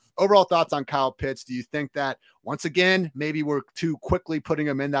 So overall thoughts on Kyle Pitts. Do you think that, once again, maybe we're too quickly putting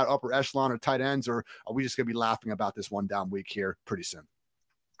him in that upper echelon or tight ends, or are we just going to be laughing about this one down week here pretty soon?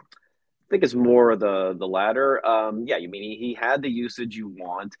 I think it's more the latter. I mean, he had the usage you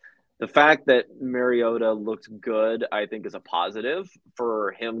want. The fact that Mariota looked good, I think, is a positive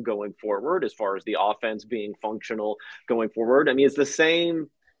for him going forward as far as the offense being functional going forward. I mean, it's the same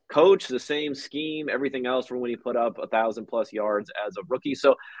coach, the same scheme, everything else from when he put up 1,000+ yards as a rookie.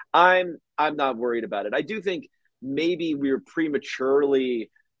 So I'm not worried about it. I do think maybe we were prematurely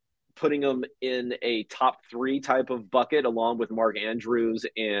putting him in a top 3 type of bucket along with Mark Andrews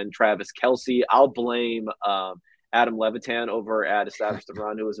and Travis Kelce. I'll blame Adam Levitan over at Establish the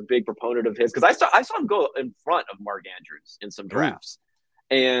Run, who was a big proponent of his, because I saw him go in front of Mark Andrews in some drafts.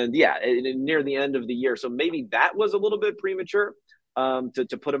 Ooh. And yeah, near the end of the year. So maybe that was a little bit premature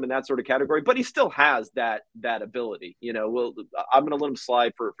to put him in that sort of category, but he still has that ability. I'm going to let him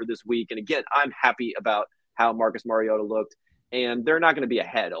slide for this week. And again, I'm happy about how Marcus Mariota looked. And they're not going to be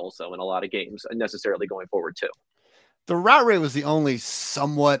ahead also in a lot of games necessarily going forward too. The route rate was the only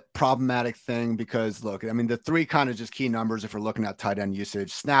somewhat problematic thing because, look, I mean, the 3 kind of just key numbers if we're looking at tight end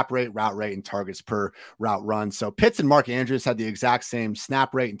usage: snap rate, route rate, and targets per route run. So Pitts and Mark Andrews had the exact same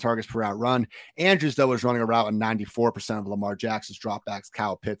snap rate and targets per route run. Andrews, though, was running a route on 94% of Lamar Jackson's dropbacks.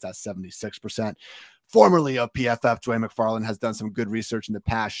 Kyle Pitts at 76%. Formerly of PFF, Dwayne McFarland has done some good research in the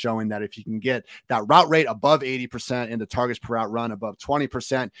past showing that if you can get that route rate above 80% and the targets per route run above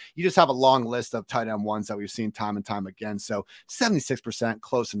 20%, you just have a long list of tight end ones that we've seen time and time again. So 76%,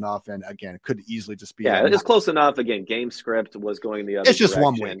 close enough. And again, it could easily just be. Yeah, it's close enough. Again, game script was going the other It's just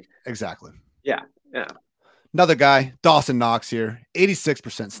direction. 1 week. Exactly. Yeah. Another guy, Dawson Knox here,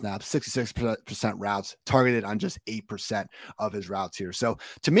 86% snaps, 66% routes, targeted on just 8% of his routes here. So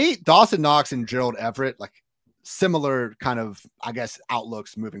to me, Dawson Knox and Gerald Everett, like similar kind of, I guess,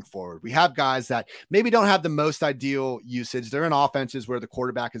 outlooks moving forward. We have guys that maybe don't have the most ideal usage. They're in offenses where the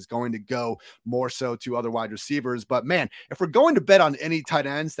quarterback is going to go more so to other wide receivers. But man, if we're going to bet on any tight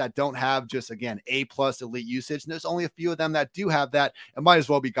ends that don't have just, again, A+ elite usage, and there's only a few of them that do have that, it might as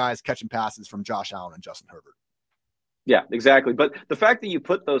well be guys catching passes from Josh Allen and Justin Herbert. Yeah, exactly. But the fact that you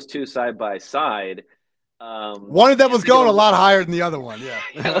put those two side by side, one of them was going a lot higher than the other one.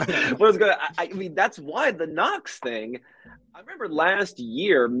 Yeah. I mean, that's why the Knox thing. I remember last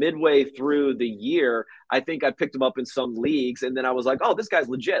year, midway through the year, I think I picked him up in some leagues, and then I was like, "Oh, this guy's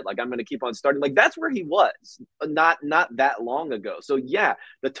legit. Like, I'm going to keep on starting." Like, that's where he was not that long ago. So yeah,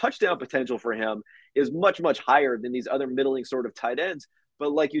 the touchdown potential for him is much higher than these other middling sort of tight ends.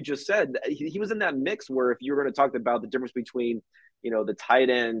 But like you just said, he was in that mix where if you were going to talk about the difference between, the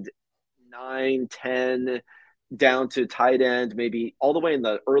tight end 9, 10 down to tight end, maybe all the way in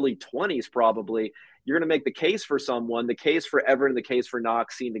the early 20s, probably, you're going to make the case for someone. The case for Everett and the case for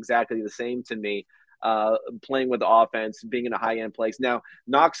Knox seemed exactly the same to me. Playing with the offense, being in a high-end place. Now,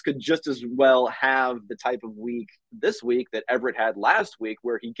 Knox could just as well have the type of week this week that Everett had last week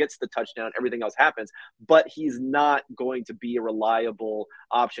where he gets the touchdown, everything else happens, but he's not going to be a reliable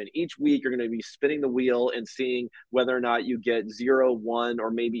option. Each week, you're going to be spinning the wheel and seeing whether or not you get 0, 1, or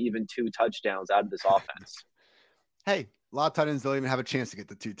maybe even 2 touchdowns out of this offense. Hey, a lot of tight ends don't even have a chance to get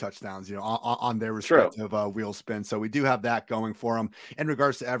the 2 touchdowns, on their respective wheel spin. So we do have that going for them. In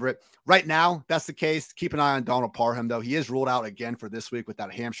regards to Everett, right now, that's the case. Keep an eye on Donald Parham, though. He is ruled out again for this week with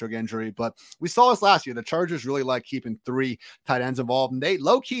that hamstring injury. But we saw this last year. The Chargers really like keeping 3 tight ends involved. And they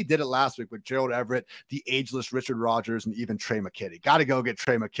low-key did it last week with Gerald Everett, the ageless Richard Rodgers, and even Trey McKitty. Got to go get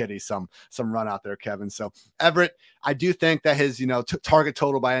Trey McKitty some run out there, Kevin. So Everett, I do think that his, target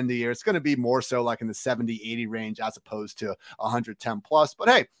total by end of the year, it's going to be more so like in the 70, 80 range as opposed to 110 plus. But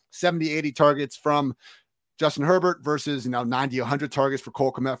hey, 70, 80 targets from Justin Herbert versus, 90, 100 targets for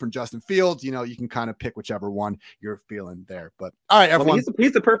Cole Kmet from Justin Fields. You can kind of pick whichever one you're feeling there. But all right, everyone. I mean,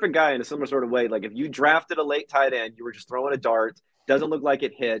 he's the perfect guy in a similar sort of way. Like if you drafted a late tight end, you were just throwing a dart, doesn't look like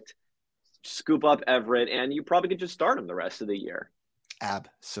it hit, scoop up Everett, and you probably could just start him the rest of the year.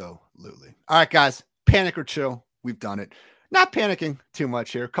 Absolutely. All right, guys, panic or chill. We've done it. Not panicking too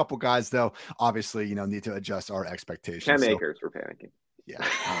much here. A couple guys, though, obviously, need to adjust our expectations. Cam Akers, we're panicking. Yeah.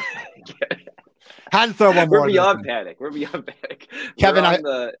 Had to throw one more. We're beyond panic.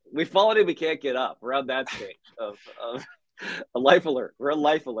 Kevin, we've fallen in, we can't get up. We're on that stage of a life alert. We're a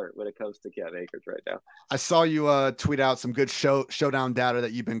life alert when it comes to Cam Akers right now. I saw you tweet out some good showdown data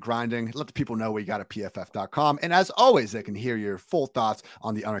that you've been grinding. Let the people know where you got at pff.com. And as always, they can hear your full thoughts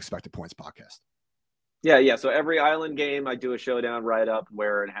on the Unexpected Points podcast. Yeah. So every Island game, I do a showdown write-up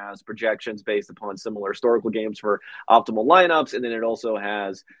where it has projections based upon similar historical games for optimal lineups. And then it also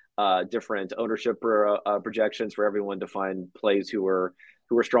has different ownership projections for everyone to find plays who are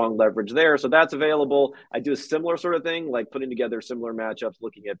who are strong leverage there. So that's available. I do a similar sort of thing, like putting together similar matchups,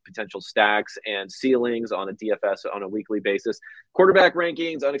 looking at potential stacks and ceilings on a DFS on a weekly basis, quarterback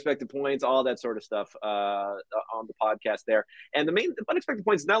rankings, unexpected points, all that sort of stuff on the podcast there. And the main unexpected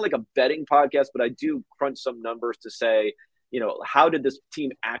points is not like a betting podcast, but I do crunch some numbers to say, how did this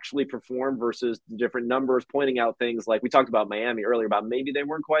team actually perform versus the different numbers, pointing out things like we talked about Miami earlier about maybe they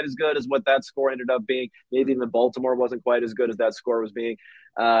weren't quite as good as what that score ended up being. Maybe even Baltimore wasn't quite as good as that score was being.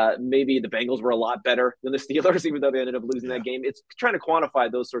 Maybe the Bengals were a lot better than the Steelers, even though they ended up losing that game. It's trying to quantify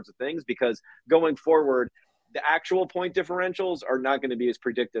those sorts of things because going forward, the actual point differentials are not going to be as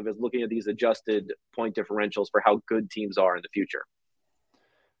predictive as looking at these adjusted point differentials for how good teams are in the future.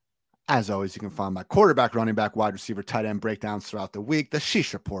 As always, you can find my quarterback, running back, wide receiver, tight end breakdowns throughout the week, the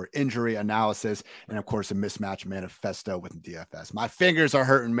Sheesh Report, injury analysis, and of course, a mismatch manifesto with DFS. My fingers are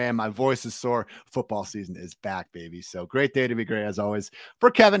hurting, man. My voice is sore. Football season is back, baby. So great day to be great, as always.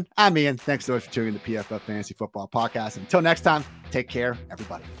 For Kevin, I'm Ian. Thanks so much for tuning in the PFF Fantasy Football Podcast. Until next time, take care,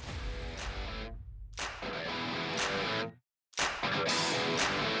 everybody.